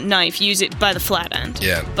the knife. Use it by the flat end.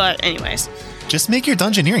 Yeah. But anyways. Just make your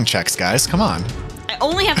dungeoneering checks, guys. Come on. I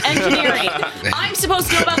only have engineering. I'm supposed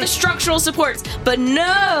to know about the structural supports, but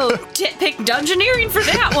no, pick dungeoneering for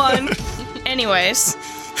that one. Anyways.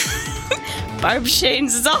 Barb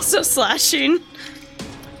Shanes is also slashing.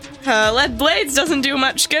 Lead Blades doesn't do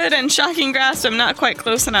much good, and Shocking Grasp, I'm not quite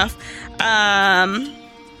close enough.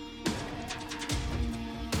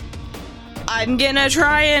 I'm gonna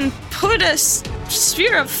try and put a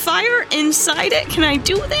sphere of fire inside it. Can I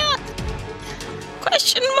do that?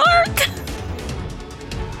 Question mark?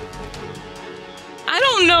 I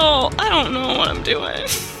don't know what I'm doing.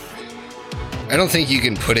 I don't think you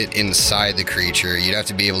can put it inside the creature. You'd have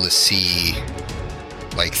to be able to see,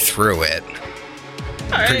 like, through it.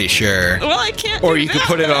 I'm pretty sure. Well, I can't. Or you could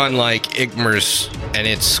put it on, like, Ikmer's and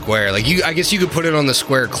its square. Like, I guess you could put it on the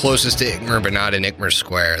square closest to Ikmer, but not in Ikmer's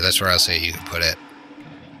square. That's where I'll say you could put it.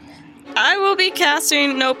 I will be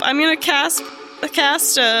casting. Nope. I'm gonna cast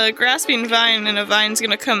a grasping vine, and a vine's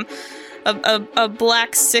gonna come. A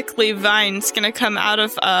black sickly vine's gonna come out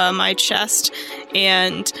of my chest,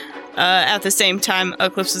 and at the same time,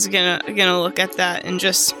 Eclipse is gonna look at that and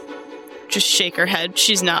just shake her head.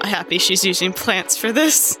 She's not happy. She's using plants for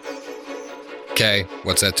this. Okay,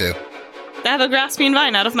 what's that do? I have a grasping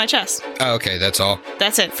vine out of my chest. Oh, okay, that's all.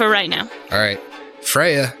 That's it for right now. All right,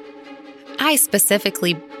 Freya. I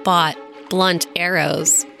specifically bought blunt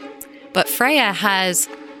arrows, but Freya has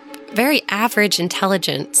very average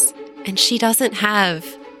intelligence, and she doesn't have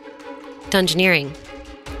dungeoneering.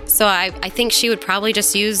 So I think she would probably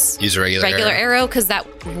just use a regular arrow, because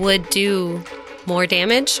that would do more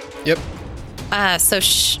damage. Yep. So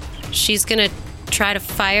she's going to try to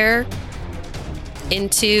fire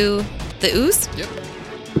into the ooze. Yep.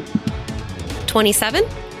 27?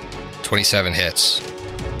 27 hits.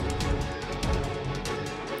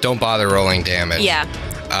 Don't bother rolling damage. Yeah.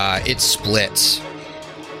 It splits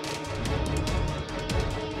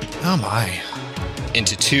Oh my.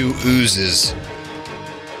 into 2 oozes.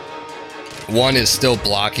 One is still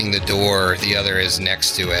blocking the door, the other is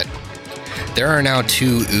next to it. There are now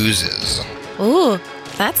 2 oozes. Ooh,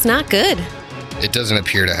 that's not good. It doesn't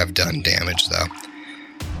appear to have done damage, though.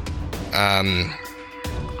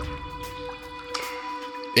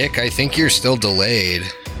 Ick, I think you're still delayed.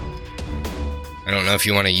 I don't know if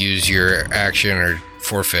you want to use your action or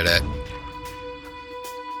forfeit it.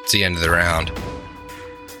 It's the end of the round.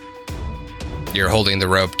 You're holding the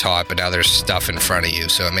rope taut, but now there's stuff in front of you,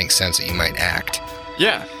 so it makes sense that you might act.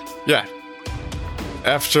 Yeah.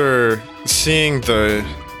 After seeing the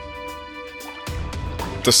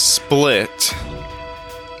split,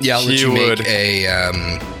 Yeah, I'll let you would make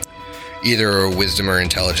a either a wisdom or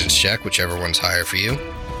intelligence check, whichever one's higher for you.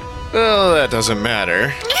 well, that doesn't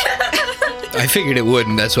matter. I figured it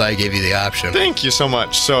wouldn't. That's why I gave you the option. Thank you so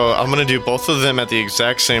much. So I'm gonna do both of them at the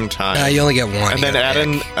exact same time, You only get one. and You then gotta add pick.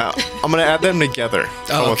 in. I'm gonna add them together.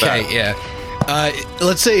 How Oh, about okay, that? yeah.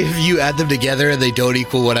 Let's say if you add them together and they don't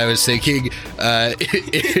equal what I was thinking,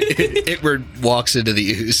 Itward walks into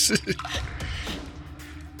the ooze.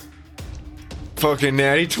 Fucking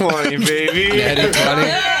natty 20, baby. Natty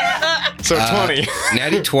 20. So 20.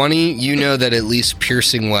 Natty 20, you know that at least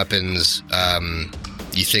piercing weapons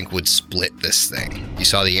you think would split this thing. You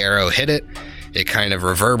saw the arrow hit it, it kind of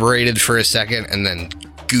reverberated for a second, and then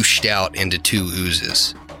gooshed out into 2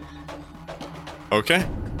 oozes. Okay.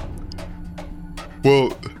 Well,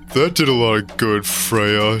 that did a lot of good,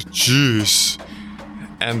 Freya. Jeez.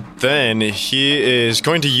 And then he is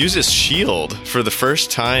going to use his shield for the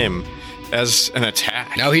first time as an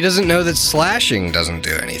attack. Now, he doesn't know that slashing doesn't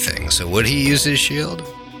do anything, so would he use his shield?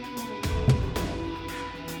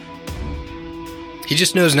 He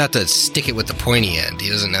just knows not to stick it with the pointy end. He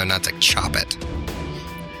doesn't know not to chop it.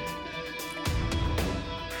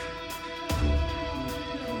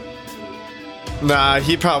 Nah,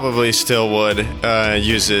 he probably still would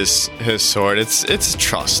use his sword. It's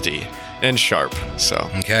trusty and sharp, so.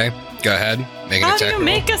 Okay, go ahead. Make an How attack do you roll.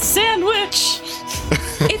 make a sandwich?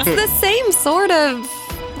 It's the same sort of,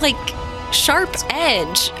 like, sharp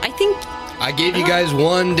edge. I think I gave you guys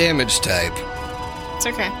 1 damage type. It's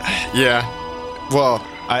okay. Yeah. Well,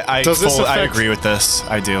 I Does this I affect- agree with this.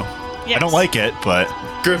 I do. Yes. I don't like it, but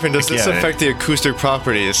Griffin, does this get it. affect the acoustic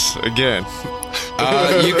properties again?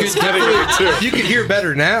 You could definitely, you could hear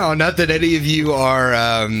better now. Not that any of you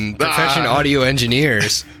are professional audio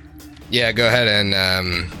engineers. Yeah, go ahead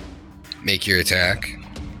and make your attack.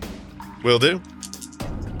 Will do.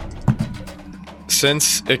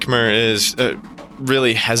 Since Ikmer is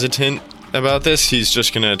really hesitant about this, he's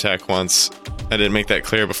just going to attack once. I didn't make that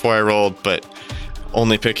clear before I rolled, but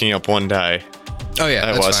only picking up 1 die. Oh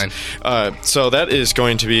yeah, that's fine. So that is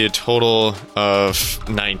going to be a total of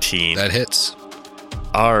 19. That hits.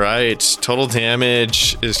 All right. Total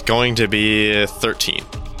damage is going to be 13.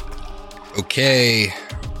 Okay.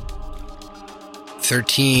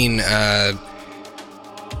 13.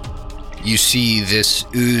 You see this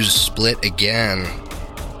ooze split again.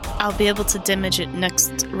 I'll be able to damage it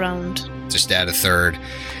next round. Just add a third.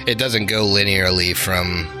 It doesn't go linearly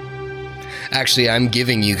from... Actually, I'm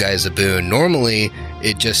giving you guys a boon. Normally,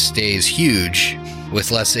 it just stays huge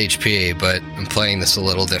with less HP, but I'm playing this a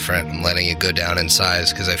little different. I'm letting it go down in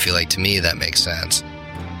size because I feel like, to me, that makes sense.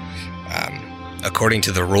 according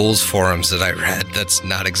to the rules forums that I read, that's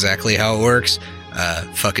not exactly how it works.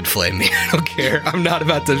 Fucking flame me. I don't care. I'm not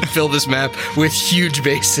about to fill this map with huge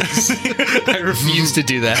bases. I refuse to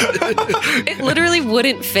do that. It literally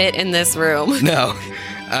wouldn't fit in this room. No.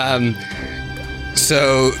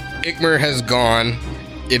 So Ikmer has gone.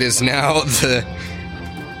 It is now the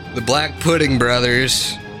Black Pudding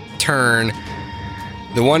brothers' turn.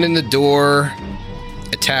 The one in the door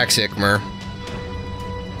attacks Ikmer.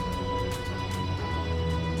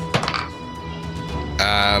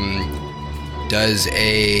 Does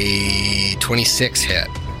a 26 hit?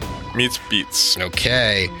 Meets beats.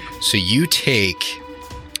 Okay, so you take,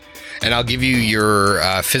 and I'll give you your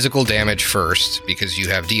physical damage first because you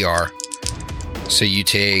have DR. So you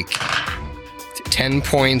take 10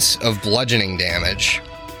 points of bludgeoning damage,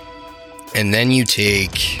 and then you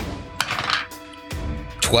take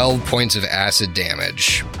 12 points of acid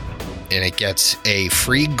damage, and it gets a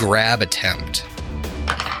free grab attempt.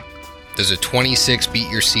 Does a 26 beat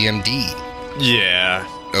your CMD? Yeah.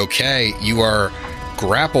 Okay, you are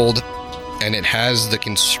grappled, and it has the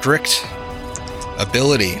constrict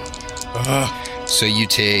ability. So you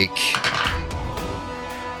take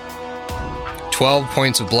 12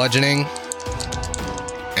 points of bludgeoning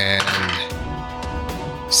and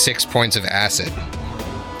 6 points of acid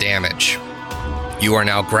damage. You are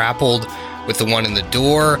now grappled with the one in the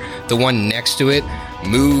door. The one next to it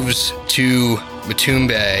moves to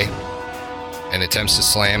Matumbe and attempts to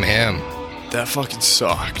slam him. That fucking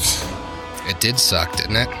sucked. It did suck,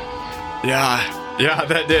 didn't it? Yeah. Yeah,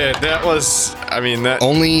 that did. That was, I mean, that...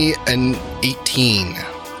 Only an 18.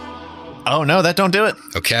 Oh, no, that don't do it.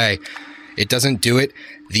 Okay. It doesn't do it.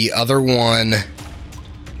 The other one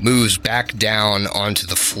moves back down onto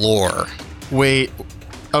the floor. Wait.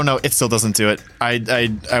 Oh, no, it still doesn't do it.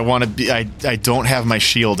 I want to be... I don't have my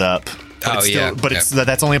shield up. But it's still, But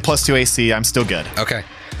that's only a +2 AC. I'm still good. Okay.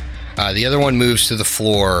 The other one moves to the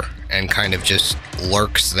floor and kind of just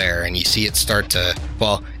lurks there, and you see it start to...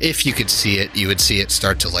 Well, if you could see it, you would see it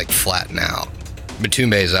start to, like, flatten out.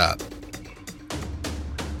 Matumbe's up.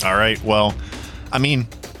 All right, well, I mean...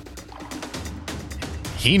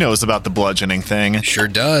 He knows about the bludgeoning thing. Sure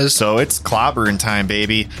does. So it's clobbering time,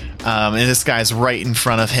 baby. And this guy's right in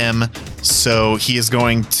front of him, so he is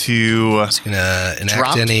going to... He's going to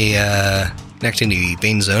enact any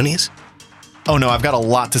Banzonies? Oh, no, I've got a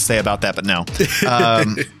lot to say about that, but no.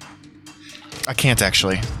 I can't,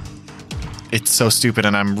 actually. It's so stupid,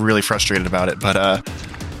 and I'm really frustrated about it, but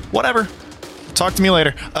whatever. Talk to me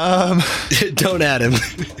later. Don't at him.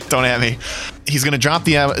 Don't at me. He's going to drop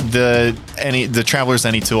the Traveler's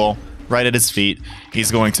Any tool right at his feet.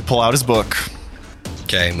 He's going to pull out his book.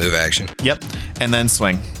 Okay, move action. Yep, and then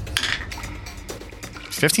swing.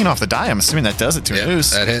 15 off the die. I'm assuming that does it to a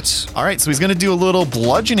ooze. That hits. All right, so he's going to do a little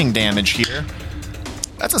bludgeoning damage here.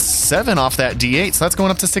 That's a 7 off that D8, so that's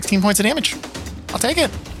going up to 16 points of damage. I'll take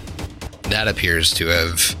it. That appears to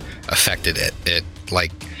have affected it. It,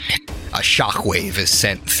 like, a shockwave is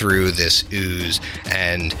sent through this ooze,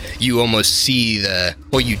 and you almost see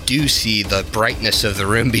you do see the brightness of the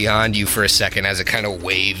room beyond you for a second as it kind of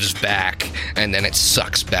waves back, and then it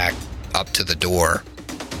sucks back up to the door.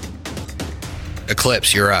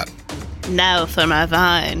 Eclipse, you're up. Now for my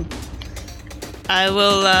vine. I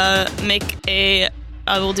will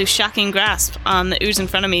do shocking grasp on the ooze in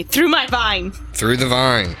front of me through my vine. Through the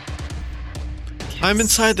vine. I'm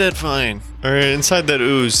inside that vine. Or inside that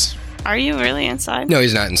ooze. Are you really inside? No,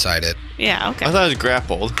 he's not inside it. Yeah, okay. I thought I was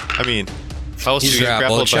grappled. I mean, how else He's do you get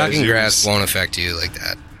grappled by Shocking a grasp ooze? won't affect you like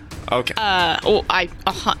that. Okay.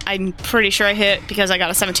 I'm pretty sure I hit because I got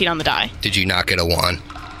a 17 on the die. Did you not get a 1?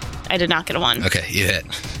 I did not get a 1. Okay, you hit.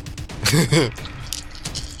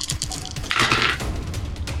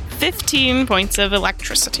 15 points of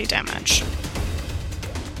electricity damage.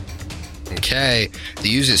 Okay,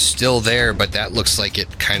 the ooze is still there, but that looks like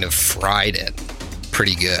it kind of fried it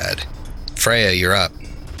pretty good. Freya, you're up.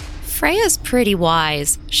 Freya's pretty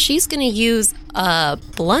wise. She's going to use a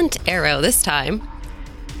blunt arrow this time.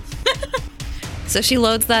 So she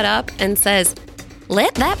loads that up and says,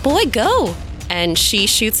 "Let that boy go." And she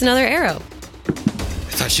shoots another arrow.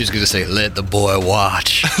 I thought she was going to say, "Let the boy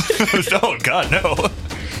watch." Oh, God, no.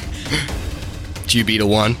 Did you beat a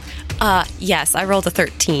 1? Yes, I rolled a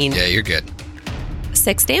 13. Yeah, you're good.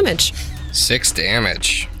 6 damage. 6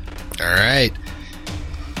 damage. All right.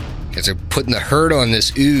 Guys are putting the hurt on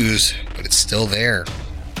this ooze, but it's still there.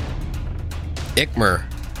 Ikmer,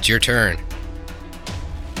 it's your turn.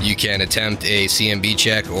 You can attempt a CMB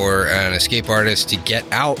check or an escape artist to get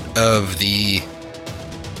out of the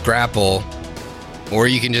grapple, or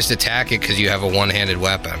you can just attack it because you have a one-handed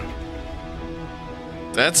weapon.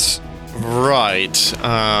 That's Right.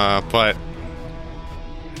 But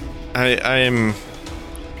I'm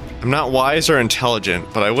not wise or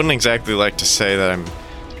intelligent, but I wouldn't exactly like to say that I'm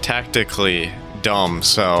tactically dumb,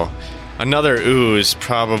 so another ooze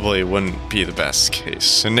probably wouldn't be the best case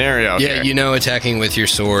scenario here. You know, attacking with your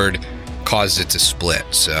sword causes it to split,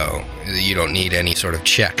 so you don't need any sort of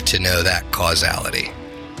check to know that causality.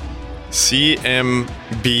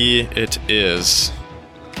 CMB it is.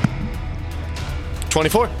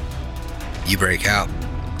 24. You break out.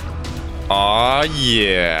 Aw,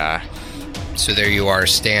 yeah. So there you are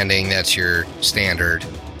standing. That's your standard.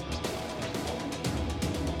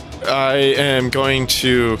 I am going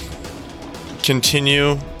to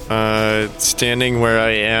continue standing where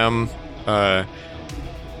I am,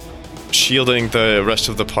 shielding the rest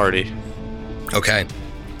of the party. Okay.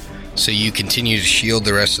 So you continue to shield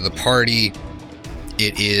the rest of the party.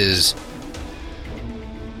 It is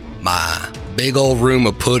my big old room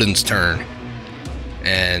of Puddin's turn.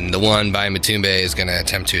 And the one by Matumbe is going to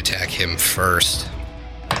attempt to attack him first.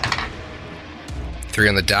 3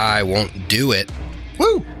 on the die won't do it.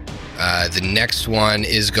 Woo! The next one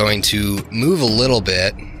is going to move a little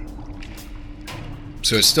bit.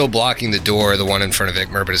 So it's still blocking the door, the one in front of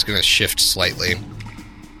Ikmer, but it's going to shift slightly.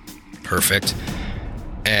 Perfect.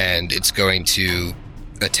 And it's going to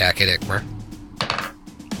attack at Ikmer.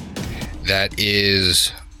 That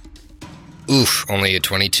is... only a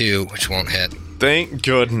 22, which won't hit. Thank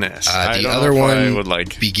goodness. The other one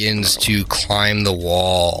begins to climb the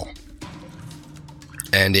wall.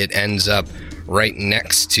 And it ends up right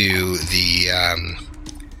next to the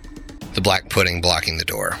black pudding blocking the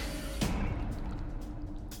door.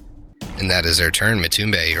 And that is their turn.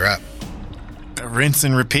 Matumbe, you're up. Rinse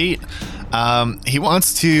and repeat. He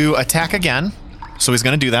wants to attack again, so he's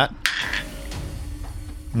going to do that.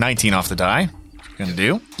 19 off the die. Going to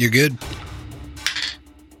do. You're good.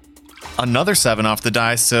 Another 7 off the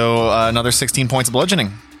die, so another 16 points of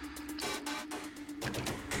bludgeoning.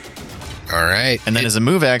 All right. And then as a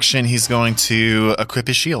move action, he's going to equip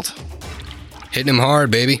his shield. Hitting him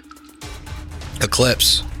hard, baby.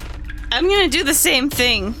 Eclipse. I'm going to do the same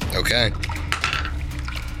thing. Okay.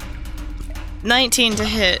 19 to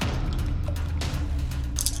hit.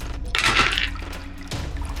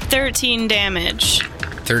 13 damage.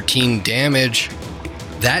 13 damage.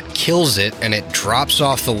 That kills it, and it drops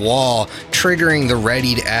off the wall, triggering the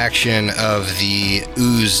readied action of the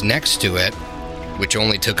ooze next to it, which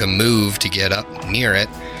only took a move to get up near it.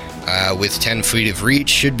 With 10 feet of reach,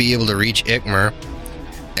 should be able to reach Ikmer,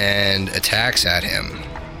 and attacks at him.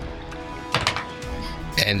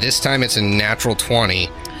 And this time it's a natural 20.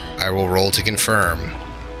 I will roll to confirm.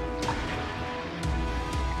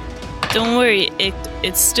 Don't worry,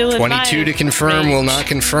 it's still in 22 to confirm range. will not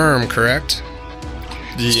confirm, correct?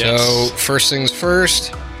 Yes. So, first things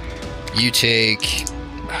first, you take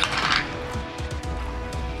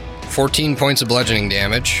 14 points of bludgeoning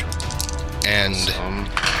damage and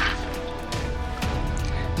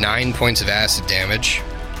 9 points of acid damage.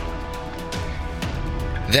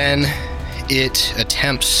 Then it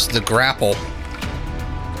attempts the grapple.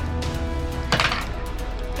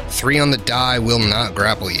 3 on the die will not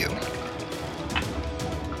grapple you.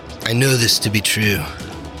 I know this to be true.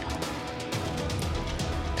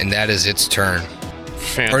 And that is its turn.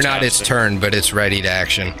 Fantastic. Or not its turn, but it's ready to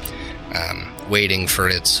action. Waiting for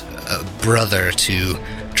its brother to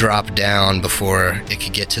drop down before it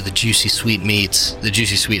could get to the juicy sweet meats, the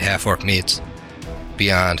juicy sweet half-orc meats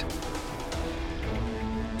beyond.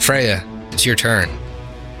 Freya, it's your turn.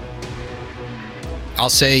 I'll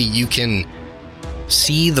say you can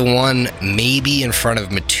see the one maybe in front of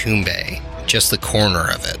Matumbe, just the corner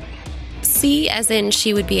of it. See, as in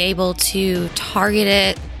she would be able to target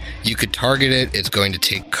it. You could target it, it's going to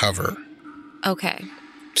take cover. Okay.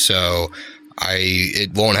 So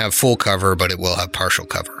it won't have full cover, but it will have partial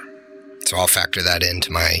cover. So I'll factor that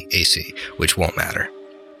into my AC, which won't matter.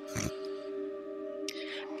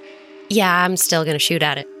 Yeah, I'm still going to shoot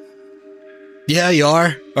at it. Yeah, you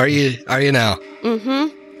are. Are you now?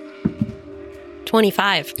 Mm-hmm.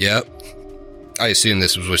 25. Yep. I assume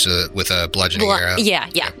this was with a bludgeoning arrow. Yeah,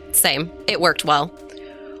 same. It worked well.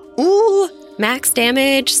 Ooh, max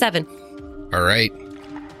damage 7. All right.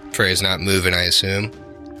 Freya's not moving, I assume.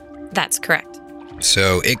 That's correct.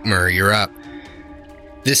 So, Ikmer, you're up.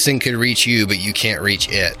 This thing could reach you, but you can't reach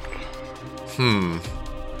it.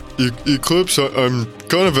 Eclipse, I'm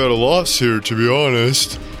kind of at a loss here, to be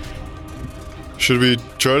honest. Should we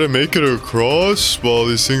try to make it across while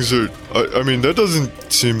these things are... I mean, that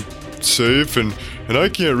doesn't seem safe, and I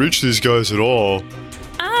can't reach these guys at all.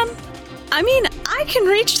 I mean, I can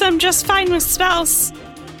reach them just fine with spells.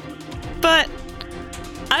 But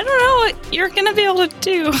I don't know what you're going to be able to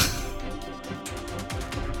do.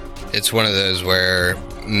 It's one of those where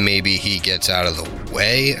maybe he gets out of the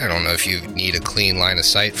way. I don't know if you need a clean line of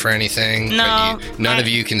sight for anything. No. But none of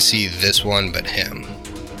you can see this one but him.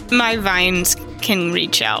 My vines can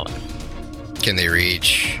reach out. Can they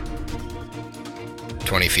reach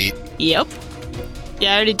 20 feet? Yep.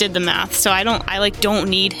 Yeah, I already did the math, so I don't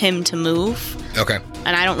need him to move. Okay.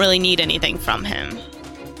 And I don't really need anything from him.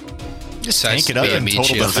 Just Tank it up in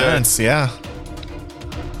total defense, yeah.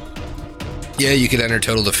 Yeah, you could enter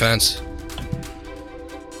total defense.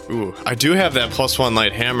 Ooh, I do have that +1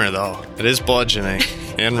 light hammer, though. It is bludgeoning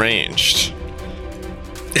and ranged.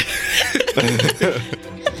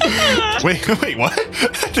 Wait, what?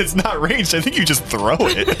 It's not ranged. I think you just throw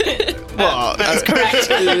it. Well, That's correct.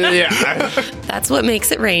 Yeah. That's what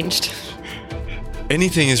makes it ranged.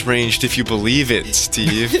 Anything is ranged if you believe it,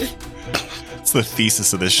 Steve. It's the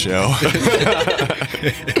thesis of this show.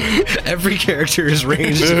 Every character is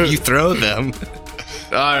ranged if you throw them.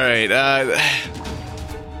 All right.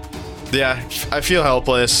 Yeah, I feel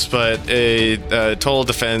helpless, but a total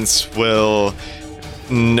defense will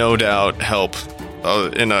no doubt help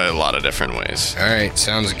in a lot of different ways. All right,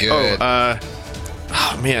 sounds good.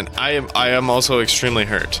 Oh man, I am also extremely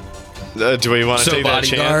hurt. Do we want to take that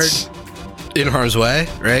chance? In harm's way,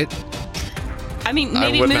 right? I mean, I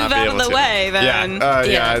maybe would move not be out of able the to. way then.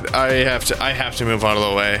 Yeah, I have to move out of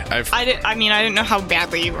the way. I didn't know how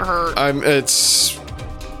badly you were hurt.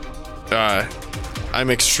 I'm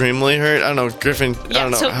extremely hurt. I don't know, Griffin. I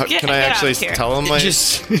don't know. so Can I actually tell him? Like,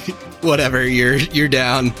 Just whatever. You're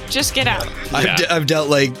down. Just get out. I've dealt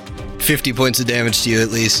like 50 points of damage to you at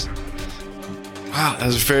least. wow, that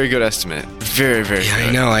was a very good estimate. Very, very Yeah, good.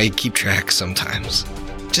 I know. I keep track sometimes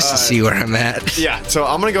just to see where I'm at. Yeah, so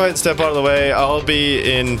I'm gonna go ahead and step out of the way. I'll be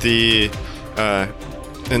in the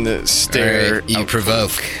stair. All right, you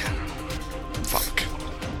provoke. Fuck.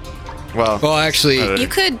 Well, Well, actually, You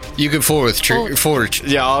could. you could forward retreat.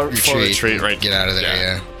 yeah, I'll full retreat right. Get out of there,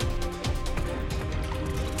 yeah.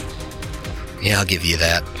 Yeah, I'll give you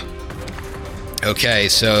that. Okay,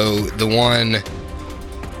 so the one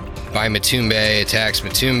by Matumbe attacks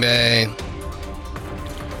Matumbe.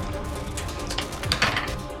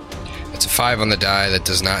 It's a 5 on the die. That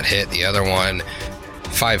does not hit. The other one,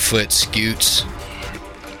 5 foot scoots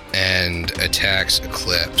and attacks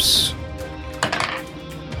Eclipse.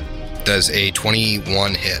 Does a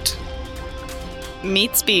 21 hit.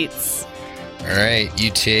 Meets beats. All right,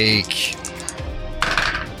 you take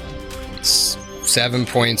 7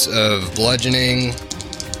 points of bludgeoning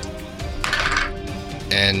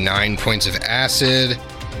and 9 points of acid.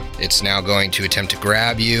 It's now going to attempt to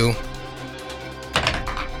grab you.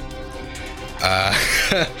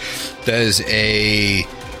 Does a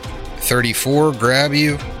 34 grab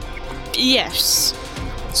you? Yes.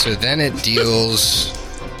 So then it deals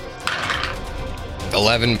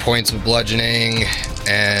 11 points of bludgeoning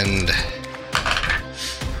and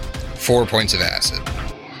 4 points of acid.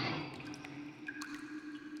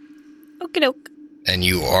 Okie doke. And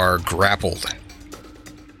you are grappled.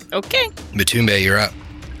 Okay. Matumbe, you're up.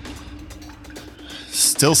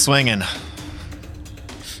 Still swinging.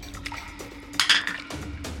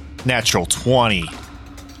 Natural 20. All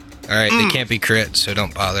right, they can't be crit, so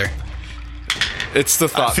don't bother. It's the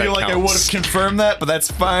thought I feel that like I counts. would have confirmed that, but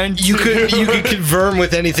that's fine. You could confirm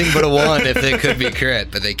with anything but a 1 if they could be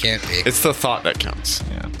crit, but they can't be. It's the thought that counts.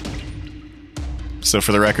 Yeah. So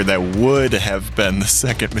for the record, that would have been the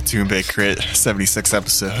second Matumbe crit, 76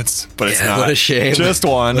 episodes, but it's not. What a shame. Just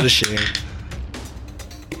one. What a shame.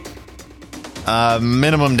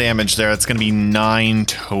 Minimum damage there. It's going to be 9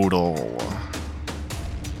 total.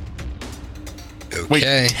 Wait,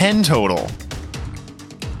 Okay. 10 total.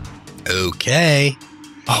 Okay.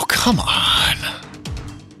 Oh, come on.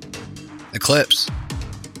 Eclipse.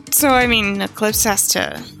 So, I mean, Eclipse has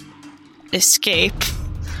to escape.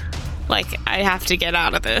 Like, I have to get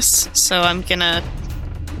out of this. So I'm gonna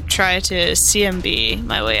try to CMB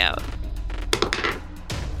my way out.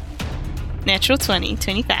 Natural 20,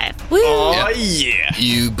 25. Woo! Oh, yeah.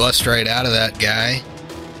 You bust right out of that guy.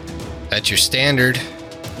 That's your standard.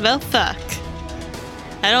 Well, fuck.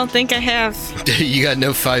 I don't think I have. You got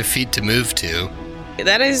no 5 feet to move to.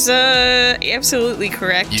 That is absolutely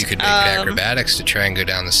correct. You could make it acrobatics to try and go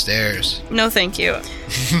down the stairs. No, thank you.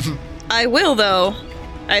 I will, though,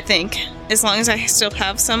 I think, as long as I still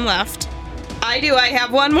have some left. I do. I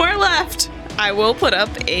have one more left. I will put up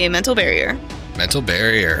a mental barrier. Mental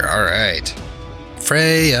barrier. All right.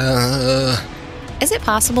 Freya. Is it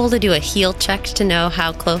possible to do a heal check to know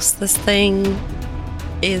how close this thing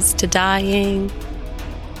is to dying?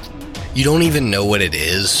 You don't even know what it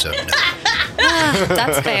is, so no.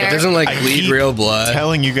 That's It fair. doesn't like I bleed keep real blood.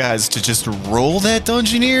 Telling you guys to just roll that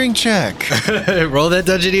dungeoneering check. Roll that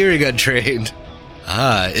dungeoneering untrained.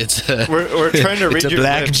 It's a We're trying to read it's a your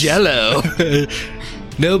black lips. jello.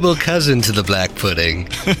 Noble cousin to the black pudding.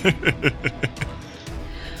 All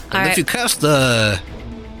And if right. you cast the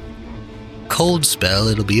cold spell,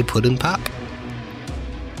 it'll be a puddin' pop.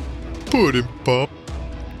 Puddin' pop.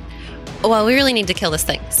 Well, we really need to kill this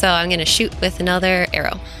thing, so I'm going to shoot with another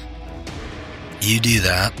arrow. You do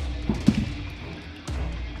that.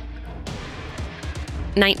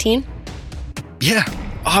 19. Yeah.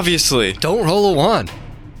 Obviously. Don't roll a 1.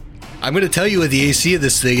 I'm going to tell you what the AC of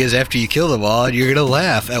this thing is after you kill them all, and you're going to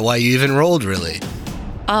laugh at why you even rolled, really.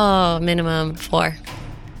 Oh, minimum 4. Is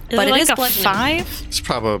But it it like is a bludgeoning. 5? It's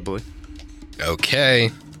probably.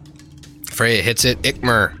 Okay. Freya hits it.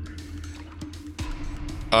 Ikmer.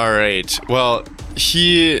 All right. Well,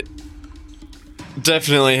 he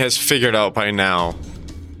definitely has figured out by now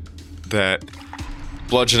that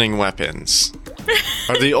bludgeoning weapons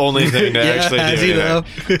are the only thing to Yeah, actually has do he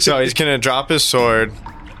anything. So he's going to drop his sword,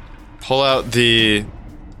 pull out the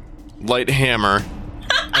light hammer,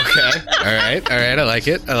 Okay. All right. I like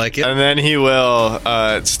it. and then he will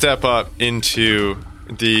step up into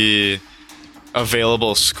the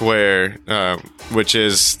available square, which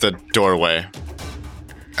is the doorway.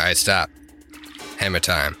 All right, stop. Hammer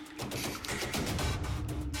time.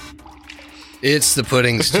 It's the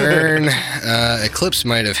pudding's turn. Eclipse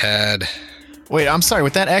might have had... Wait, I'm sorry.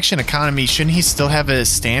 With that action economy, shouldn't he still have a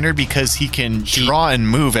standard because he can draw and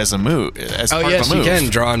move as a move? As Oh, part yes, of a you move. can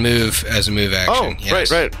draw and move as a move Oh, action.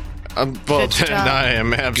 Yes. right. Well, Good then job. I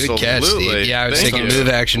am Good absolutely. catch, Steve. Yeah, I was Thank thinking you. move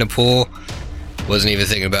action to pull. Wasn't even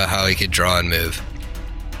thinking about how he could draw and move.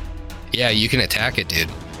 Yeah, you can attack it, dude.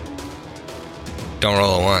 Don't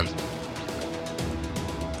roll a 1.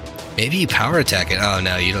 Maybe you power attack it. Oh,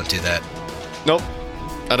 no, you don't do that. Nope,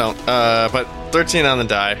 I don't. But 13 on the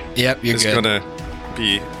die Yep, you're is good. gonna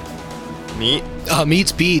be neat. Oh,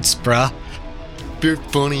 meets beats, bruh. You're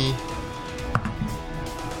funny.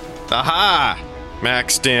 Aha!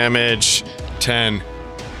 Max damage 10.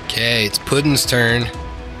 Okay, it's Puddin's turn.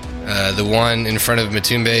 The one in front of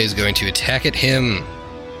Matumbe is going to attack at him.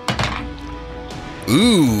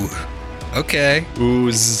 Ooh. Okay.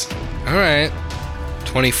 Ooze. All right.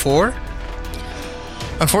 24.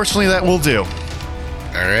 Unfortunately, that will do.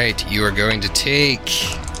 All right. You are going to take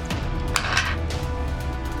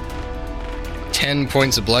 10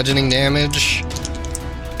 points of bludgeoning damage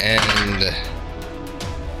and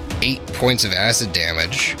 8 points of acid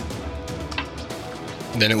damage.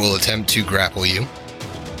 Then it will attempt to grapple you.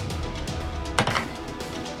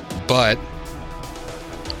 But,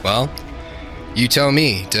 well, you tell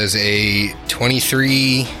me, does a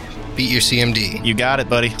 23 beat your CMD? You got it,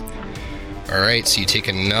 buddy. All right, so you take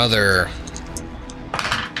another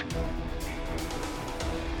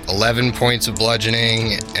 11 points of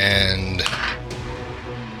bludgeoning and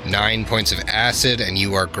 9 points of acid, and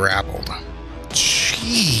you are grappled.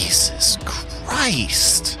 Jesus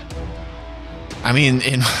Christ. I mean,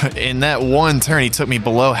 in that one turn, he took me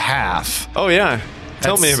below half. Oh yeah.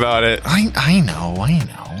 Tell me That's- about it. I know.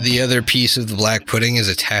 The other piece of the black pudding is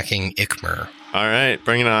attacking Ikmer. All right,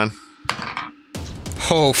 bring it on.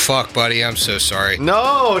 Oh, fuck, buddy. I'm so sorry.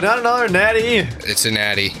 No, not another natty. It's a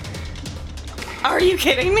natty. Are you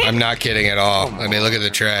kidding me? I'm not kidding at all. I mean, look at the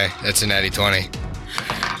tray. That's a natty 20.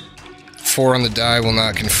 4 on the die will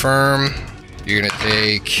not confirm. You're going to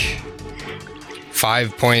take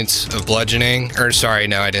 5 points of bludgeoning. Or, sorry,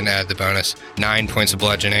 no, I didn't add the bonus. 9 points of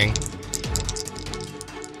bludgeoning.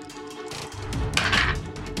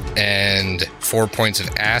 And 4 points of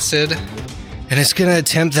acid. And it's going to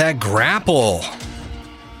attempt that grapple.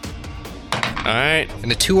 All right.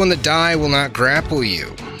 And a 2 on the die will not grapple you.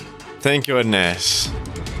 Thank goodness.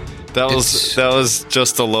 That It's- was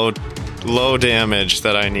just the low damage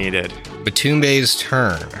that I needed. Batumbe's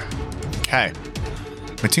turn. Okay.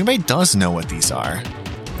 Matumbe does know what these are.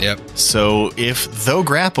 Yep. So if, though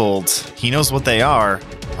grappled, he knows what they are,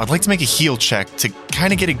 I'd like to make a heal check to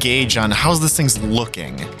kind of get a gauge on how's this thing's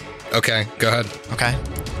looking. Okay, go ahead. Okay.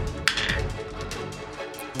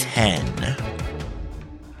 10.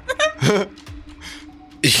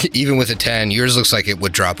 Even with a 10, yours looks like it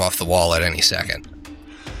would drop off the wall at any second.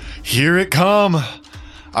 Here it come.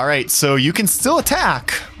 All right, so you can still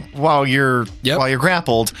attack while you're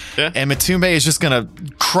grappled. Yeah. And Matumbe is just going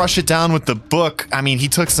to crush it down with the book. I mean, he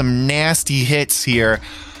took some nasty hits here.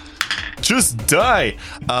 Just die.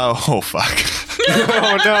 Oh, fuck.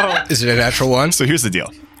 Oh no. Is it a natural 1? So here's the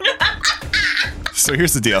deal.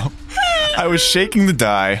 I was shaking the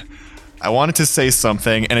die I wanted to say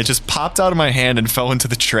something, and it just popped out of my hand and fell into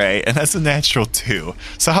the tray, and that's a natural 2.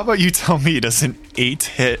 So how about you tell me, does an 8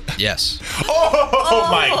 hit? Yes. Oh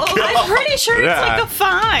my god! I'm pretty sure it's like a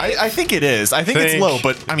 5. I think it is. I think it's low,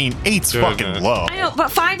 but I mean, 8's fucking low. I know,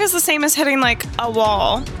 but 5 is the same as hitting like a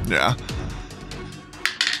wall. Yeah.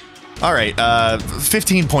 All right,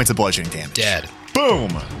 15 points of bludgeoning damage. Dead.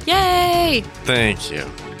 Boom! Yay! Thank you.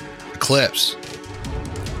 Eclipse.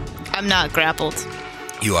 I'm not grappled.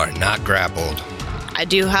 You are not grappled. I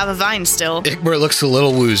do have a vine still. Ikmer looks a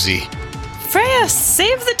little woozy. Freya,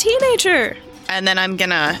 save the teenager! And then I'm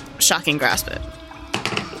gonna shocking grasp it.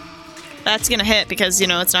 That's gonna hit because,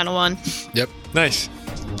 it's not a 1. Yep. Nice.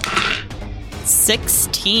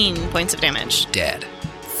 16 points of damage. Dead.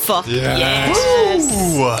 Fuck Yes.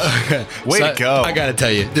 Ooh. Way to go. I gotta tell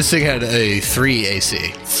you, this thing had a 3 AC.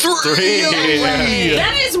 3!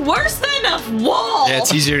 That is worse than a wall! Yeah,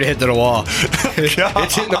 it's easier to hit than a wall.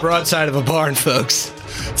 It's hitting the broadside of a barn, folks.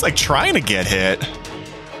 It's like trying to get hit.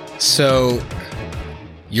 So,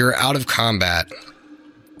 you're out of combat.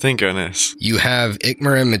 Thank goodness. You have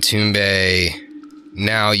Ikmer and Matumbe.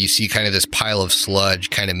 Now you see kind of this pile of sludge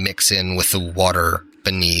kind of mix in with the water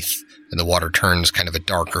beneath, and the water turns kind of a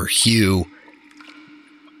darker hue.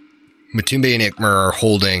 Matumbe and Ikmer are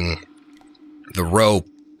holding the rope,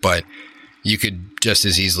 but you could just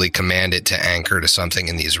as easily command it to anchor to something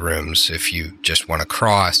in these rooms if you just want to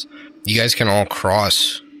cross. You guys can all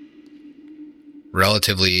cross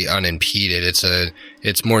relatively unimpeded.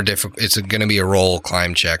 It's more difficult. It's going to be a roll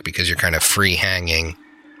climb check because you're kind of free hanging,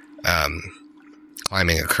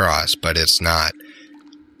 climbing across, but it's not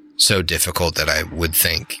so difficult that I would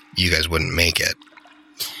think you guys wouldn't make it.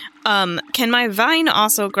 Can my vine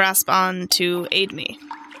also grasp on to aid me?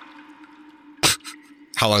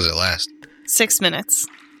 How long does it last? 6 minutes.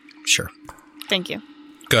 Sure. Thank you.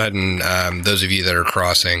 Go ahead and those of you that are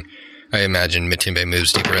crossing, I imagine Matumbe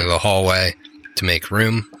moves deeper into the hallway to make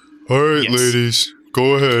room. All right, Yes. ladies,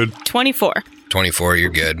 go ahead. 24. 24, you're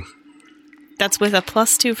good. That's with a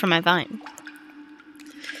 +2 for my vine.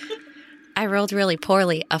 I rolled really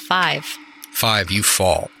poorly. A 5. 5, you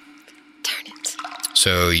fall. Darn it.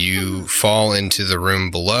 So you fall into the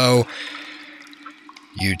room below.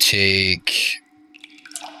 You take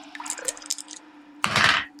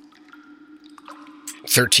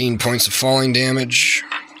 13 points of falling damage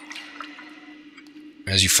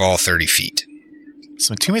as you fall 30 feet.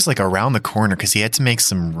 So Matumbe's like around the corner because he had to make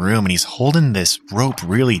some room, and he's holding this rope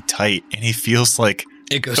really tight, and he feels like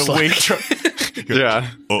It goes the weight. Yeah.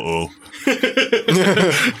 Uh-oh.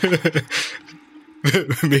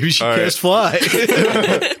 Maybe she All can't fly.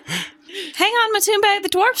 Hang on, Matumbe. The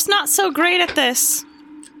dwarf's not so great at this.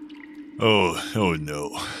 Oh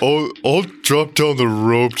no. I'll drop down the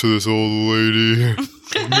rope to this old lady.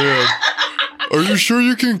 Man, are you sure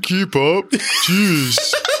you can keep up? Jeez.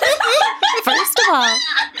 First of all,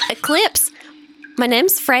 Eclipse, my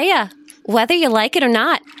name's Freya. Whether you like it or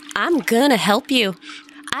not, I'm gonna help you.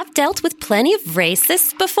 I've dealt with plenty of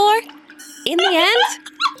racists before. In the end,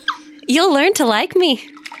 you'll learn to like me.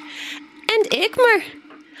 And Ikmer,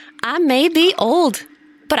 I may be old,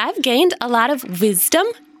 but I've gained a lot of wisdom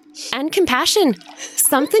and compassion.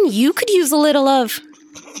 Something you could use a little of.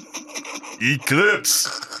 Eclipse.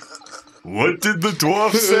 What did the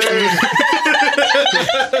dwarf say?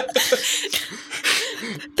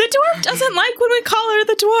 The dwarf doesn't like when we call her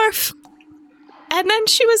the dwarf. And then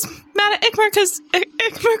she was mad at Ikmer because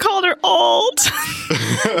Ikmer called her old.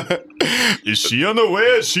 Is she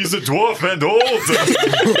unaware she's a dwarf and old?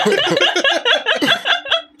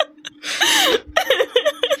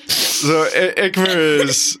 So Ikmer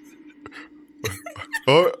is...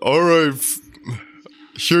 All right.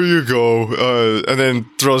 Here you go. and then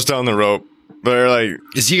throws down the rope. But like,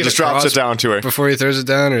 Is he gonna just drops cross it down to her. before he throws it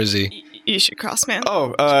down, or is he? You should cross, man.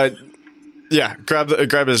 Yeah,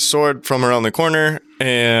 grab his sword from around the corner,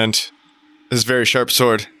 and his very sharp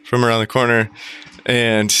sword from around the corner,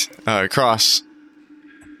 and cross.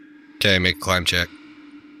 Okay, make a climb check.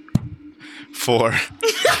 4.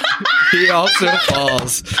 He also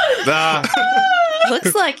falls.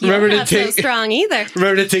 Looks like Remember you're to not so take- strong either.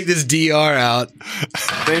 Remember to take this DR out.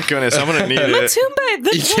 Thank goodness, I'm gonna need it. Matumbe,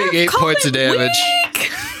 the You dwarf take 8 called points me of damage.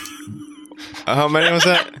 weak. How many was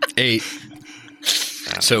that? 8.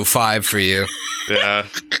 So 5 for you. Yeah.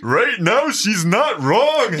 Right now, she's not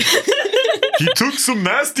wrong. He took some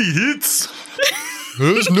nasty hits.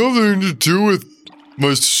 It has nothing to do with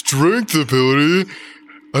my strength ability.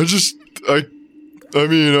 I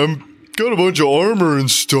mean, I'm got a bunch of armor and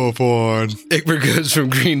stuff on. Ikmer goes from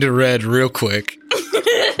green to red real quick.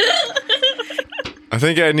 I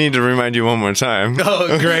think I need to remind you one more time.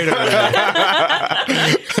 Oh, great.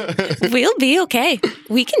 We'll be okay.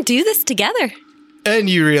 We can do this together. And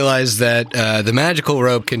you realize that the magical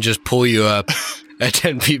rope can just pull you up at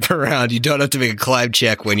 10 feet per round. You don't have to make a climb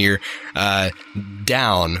check when you're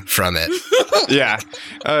down from it. Yeah.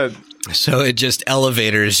 So it just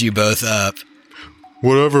elevators you both up.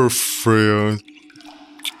 Whatever, Freya.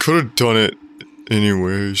 Could have done it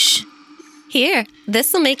anyways. Here,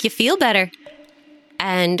 this will make you feel better.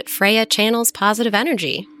 And Freya channels positive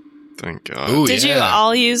energy. Thank God. Ooh, Did you yeah.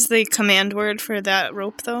 all use the command word for that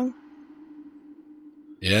rope, though?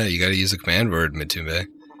 Yeah, you got to use the command word, Matumbe.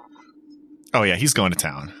 Oh, yeah, he's going to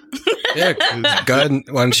town. Yeah, go ahead.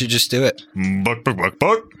 Why don't you just do it? Buck, buck, buck,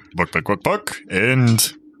 buck. Buck, buck, buck, buck.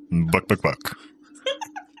 And buck, buck, buck.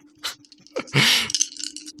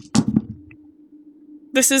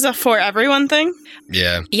 This is a for everyone thing?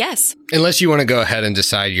 Yeah. Yes. Unless you want to go ahead and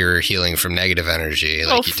decide you're healing from negative energy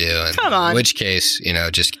like you do. Come on. In which case,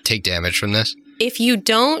 just take damage from this. If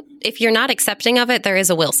you're not accepting of it, there is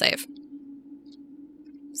a will save.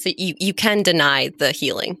 So you can deny the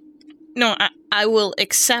healing. No, I will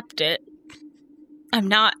accept it. I'm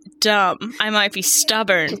not dumb. I might be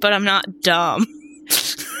stubborn, but I'm not dumb.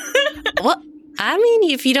 Well, I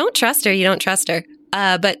mean, if you don't trust her, you don't trust her.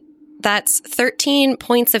 But that's 13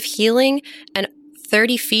 points of healing, and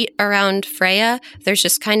 30 feet around Freya, there's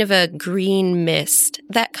just kind of a green mist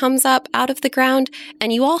that comes up out of the ground,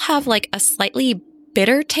 and you all have like a slightly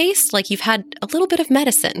bitter taste, like you've had a little bit of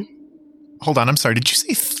medicine. Hold on, I'm sorry. Did you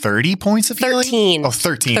say 30 points of healing? 13. Oh,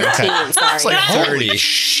 13. 13, Okay. sorry. It's like, holy 30.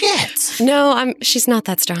 shit. No, she's not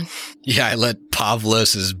that strong. Yeah, I let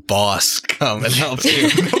Pavlos's boss come and help you.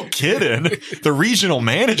 No kidding. The regional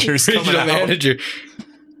manager's coming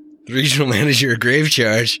Regional out. manager of Grave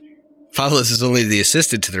Charge. Pavlos is only the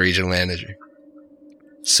assistant to the regional manager.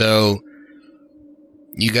 So,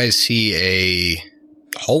 you guys see a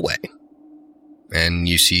hallway. And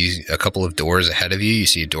you see a couple of doors ahead of you. You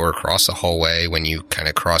see a door across the hallway. When you kind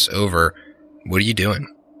of cross over, what are you doing?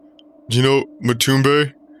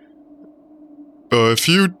 Matumbe, if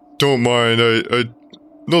you don't mind, I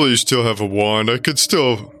know that you still have a wand. I could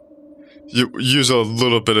still use a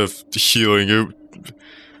little bit of healing.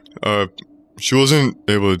 She wasn't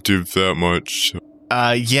able to do that much.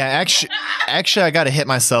 Yeah, actually, I got to hit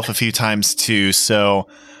myself a few times too. So,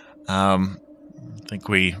 I think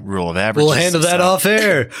we rule of averages. We'll handle that off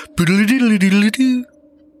air.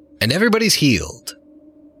 And everybody's healed.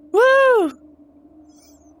 Woo!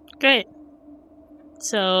 Great.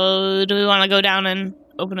 So, do we want to go down and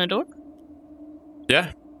open a door?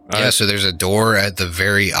 Yeah. Yeah, so there's a door at the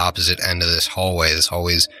very opposite end of this hallway. This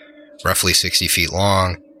hallway's roughly 60 feet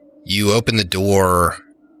long. You open the door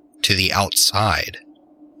to the outside,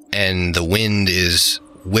 and the wind is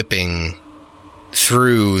whipping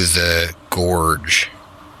through the gorge.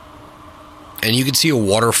 And you can see a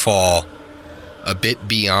waterfall a bit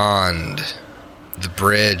beyond the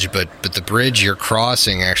bridge, but the bridge you're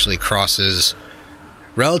crossing actually crosses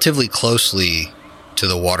relatively closely to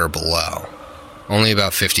the water below, only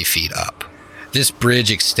about 50 feet up. This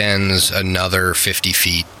bridge extends another 50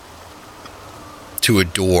 feet to a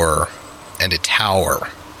door and a tower.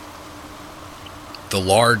 The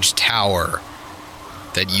large tower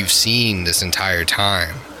that you've seen this entire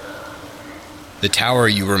time. The tower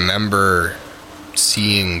you remember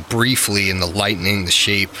seeing briefly in the lightning, the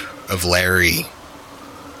shape of Larry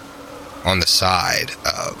on the side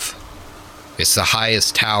of. It's the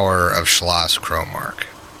highest tower of Schloss Cromark.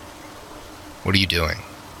 What are you doing?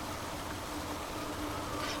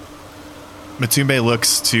 Matumbe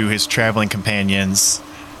looks to his traveling companions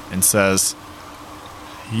and says,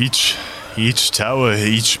 Each tower,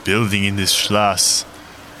 each building in this Schloss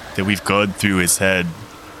that we've gone through has had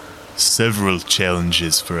several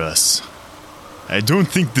challenges for us. I don't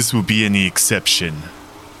think this will be any exception.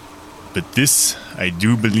 But this, I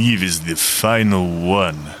do believe, is the final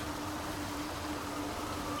one.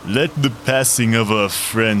 Let the passing of our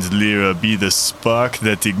friend Lyra be the spark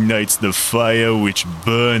that ignites the fire which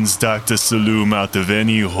burns Dr. Saloom out of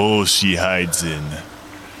any hole she hides in.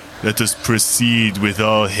 Let us proceed with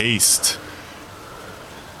all haste.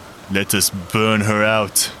 Let us burn her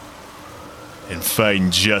out and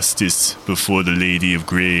find justice before the Lady of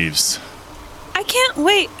Graves. I can't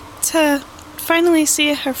wait to finally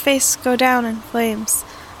see her face go down in flames.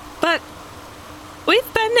 But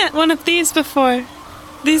we've been at one of these before.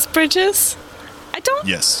 These bridges.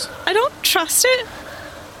 Yes. I don't trust it.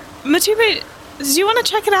 Matumbe, do you want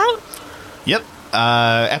to check it out? Yep.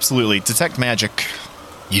 Absolutely. Detect magic.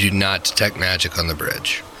 You do not detect magic on the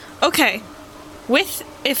bridge. Okay.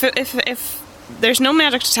 If there's no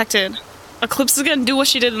magic detected, Eclipse is gonna do what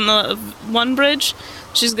she did in the one bridge.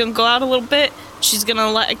 She's gonna go out a little bit, she's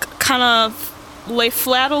gonna kind of lay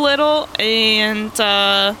flat a little and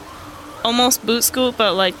almost boot scoot,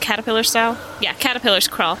 but like caterpillar style. Yeah, caterpillars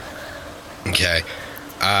crawl. Okay.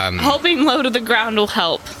 Hoping low to the ground will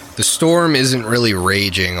help. The storm isn't really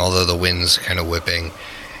raging, although the wind's kind of whipping.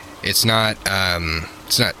 It's not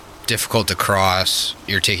difficult to cross.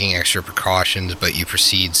 You're taking extra precautions, but you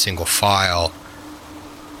proceed single file,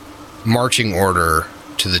 marching order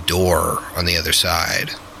to the door on the other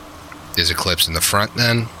side. Is Eclipse in the front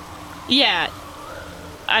then? Yeah.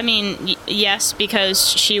 I mean, yes, because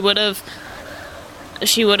she would have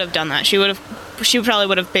done that. She probably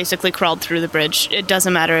would have basically crawled through the bridge. It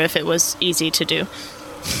doesn't matter if it was easy to do.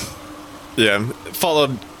 Yeah,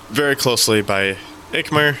 followed very closely by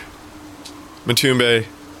Ikmer, Matumbe,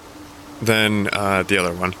 then the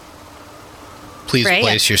other one. Please Freya.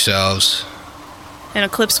 place yourselves. And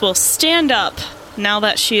Eclipse will stand up now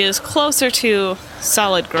that she is closer to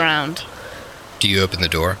solid ground. Do you open the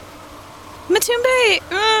door?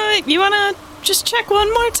 Matumbe, you wanna just check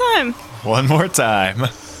one more time? One more time.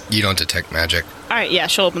 You don't detect magic. Alright, yeah,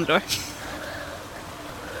 she'll open the door.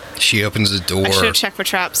 She opens the door. I should have checked for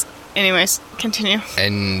traps. Anyways, continue.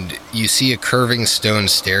 And you see a curving stone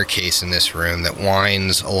staircase in this room that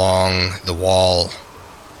winds along the wall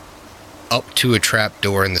up to a trap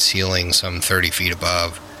door in the ceiling some 30 feet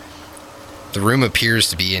above. The room appears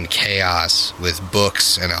to be in chaos, with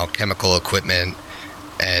books and alchemical equipment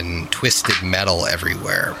and twisted metal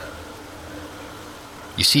everywhere.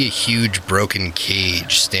 You see a huge broken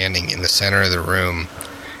cage standing in the center of the room.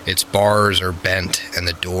 Its bars are bent and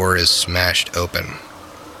the door is smashed open.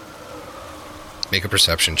 Make a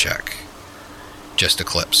perception check. Just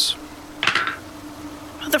Eclipse.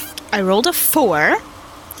 I rolled a 4,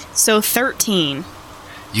 so 13.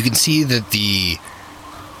 You can see that the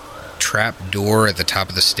trap door at the top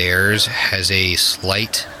of the stairs has a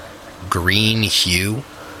slight green hue,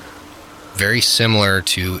 very similar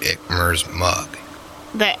to Ikmer's mug.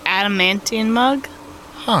 The adamantine mug?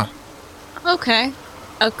 Huh. Okay.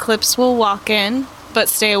 Eclipse will walk in, but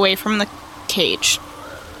stay away from the cage.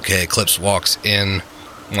 Okay, Eclipse walks in.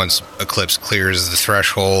 Once Eclipse clears the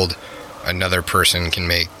threshold, the next person can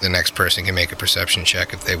make a perception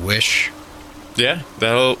check if they wish. Yeah,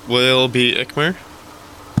 that will be Ikmer.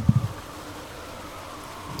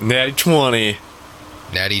 Natty 20.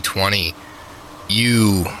 Natty 20.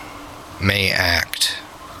 You may act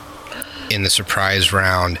in the surprise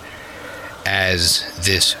round as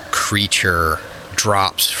this creature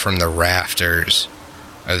drops from the rafters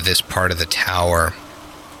of this part of the tower.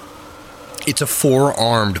 It's a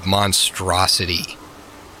 4-armed monstrosity.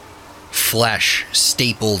 Flesh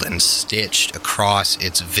stapled and stitched across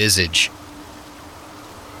its visage.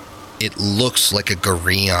 It looks like a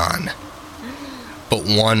Gorion, but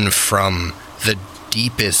one from the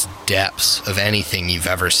deepest depths of anything you've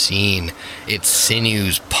ever seen. Its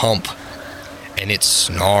sinews pump, and it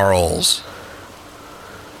snarls.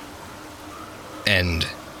 And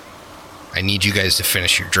I need you guys to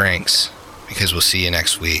finish your drinks, because we'll see you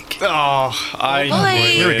next week. Oh, boy.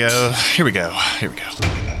 Here we go.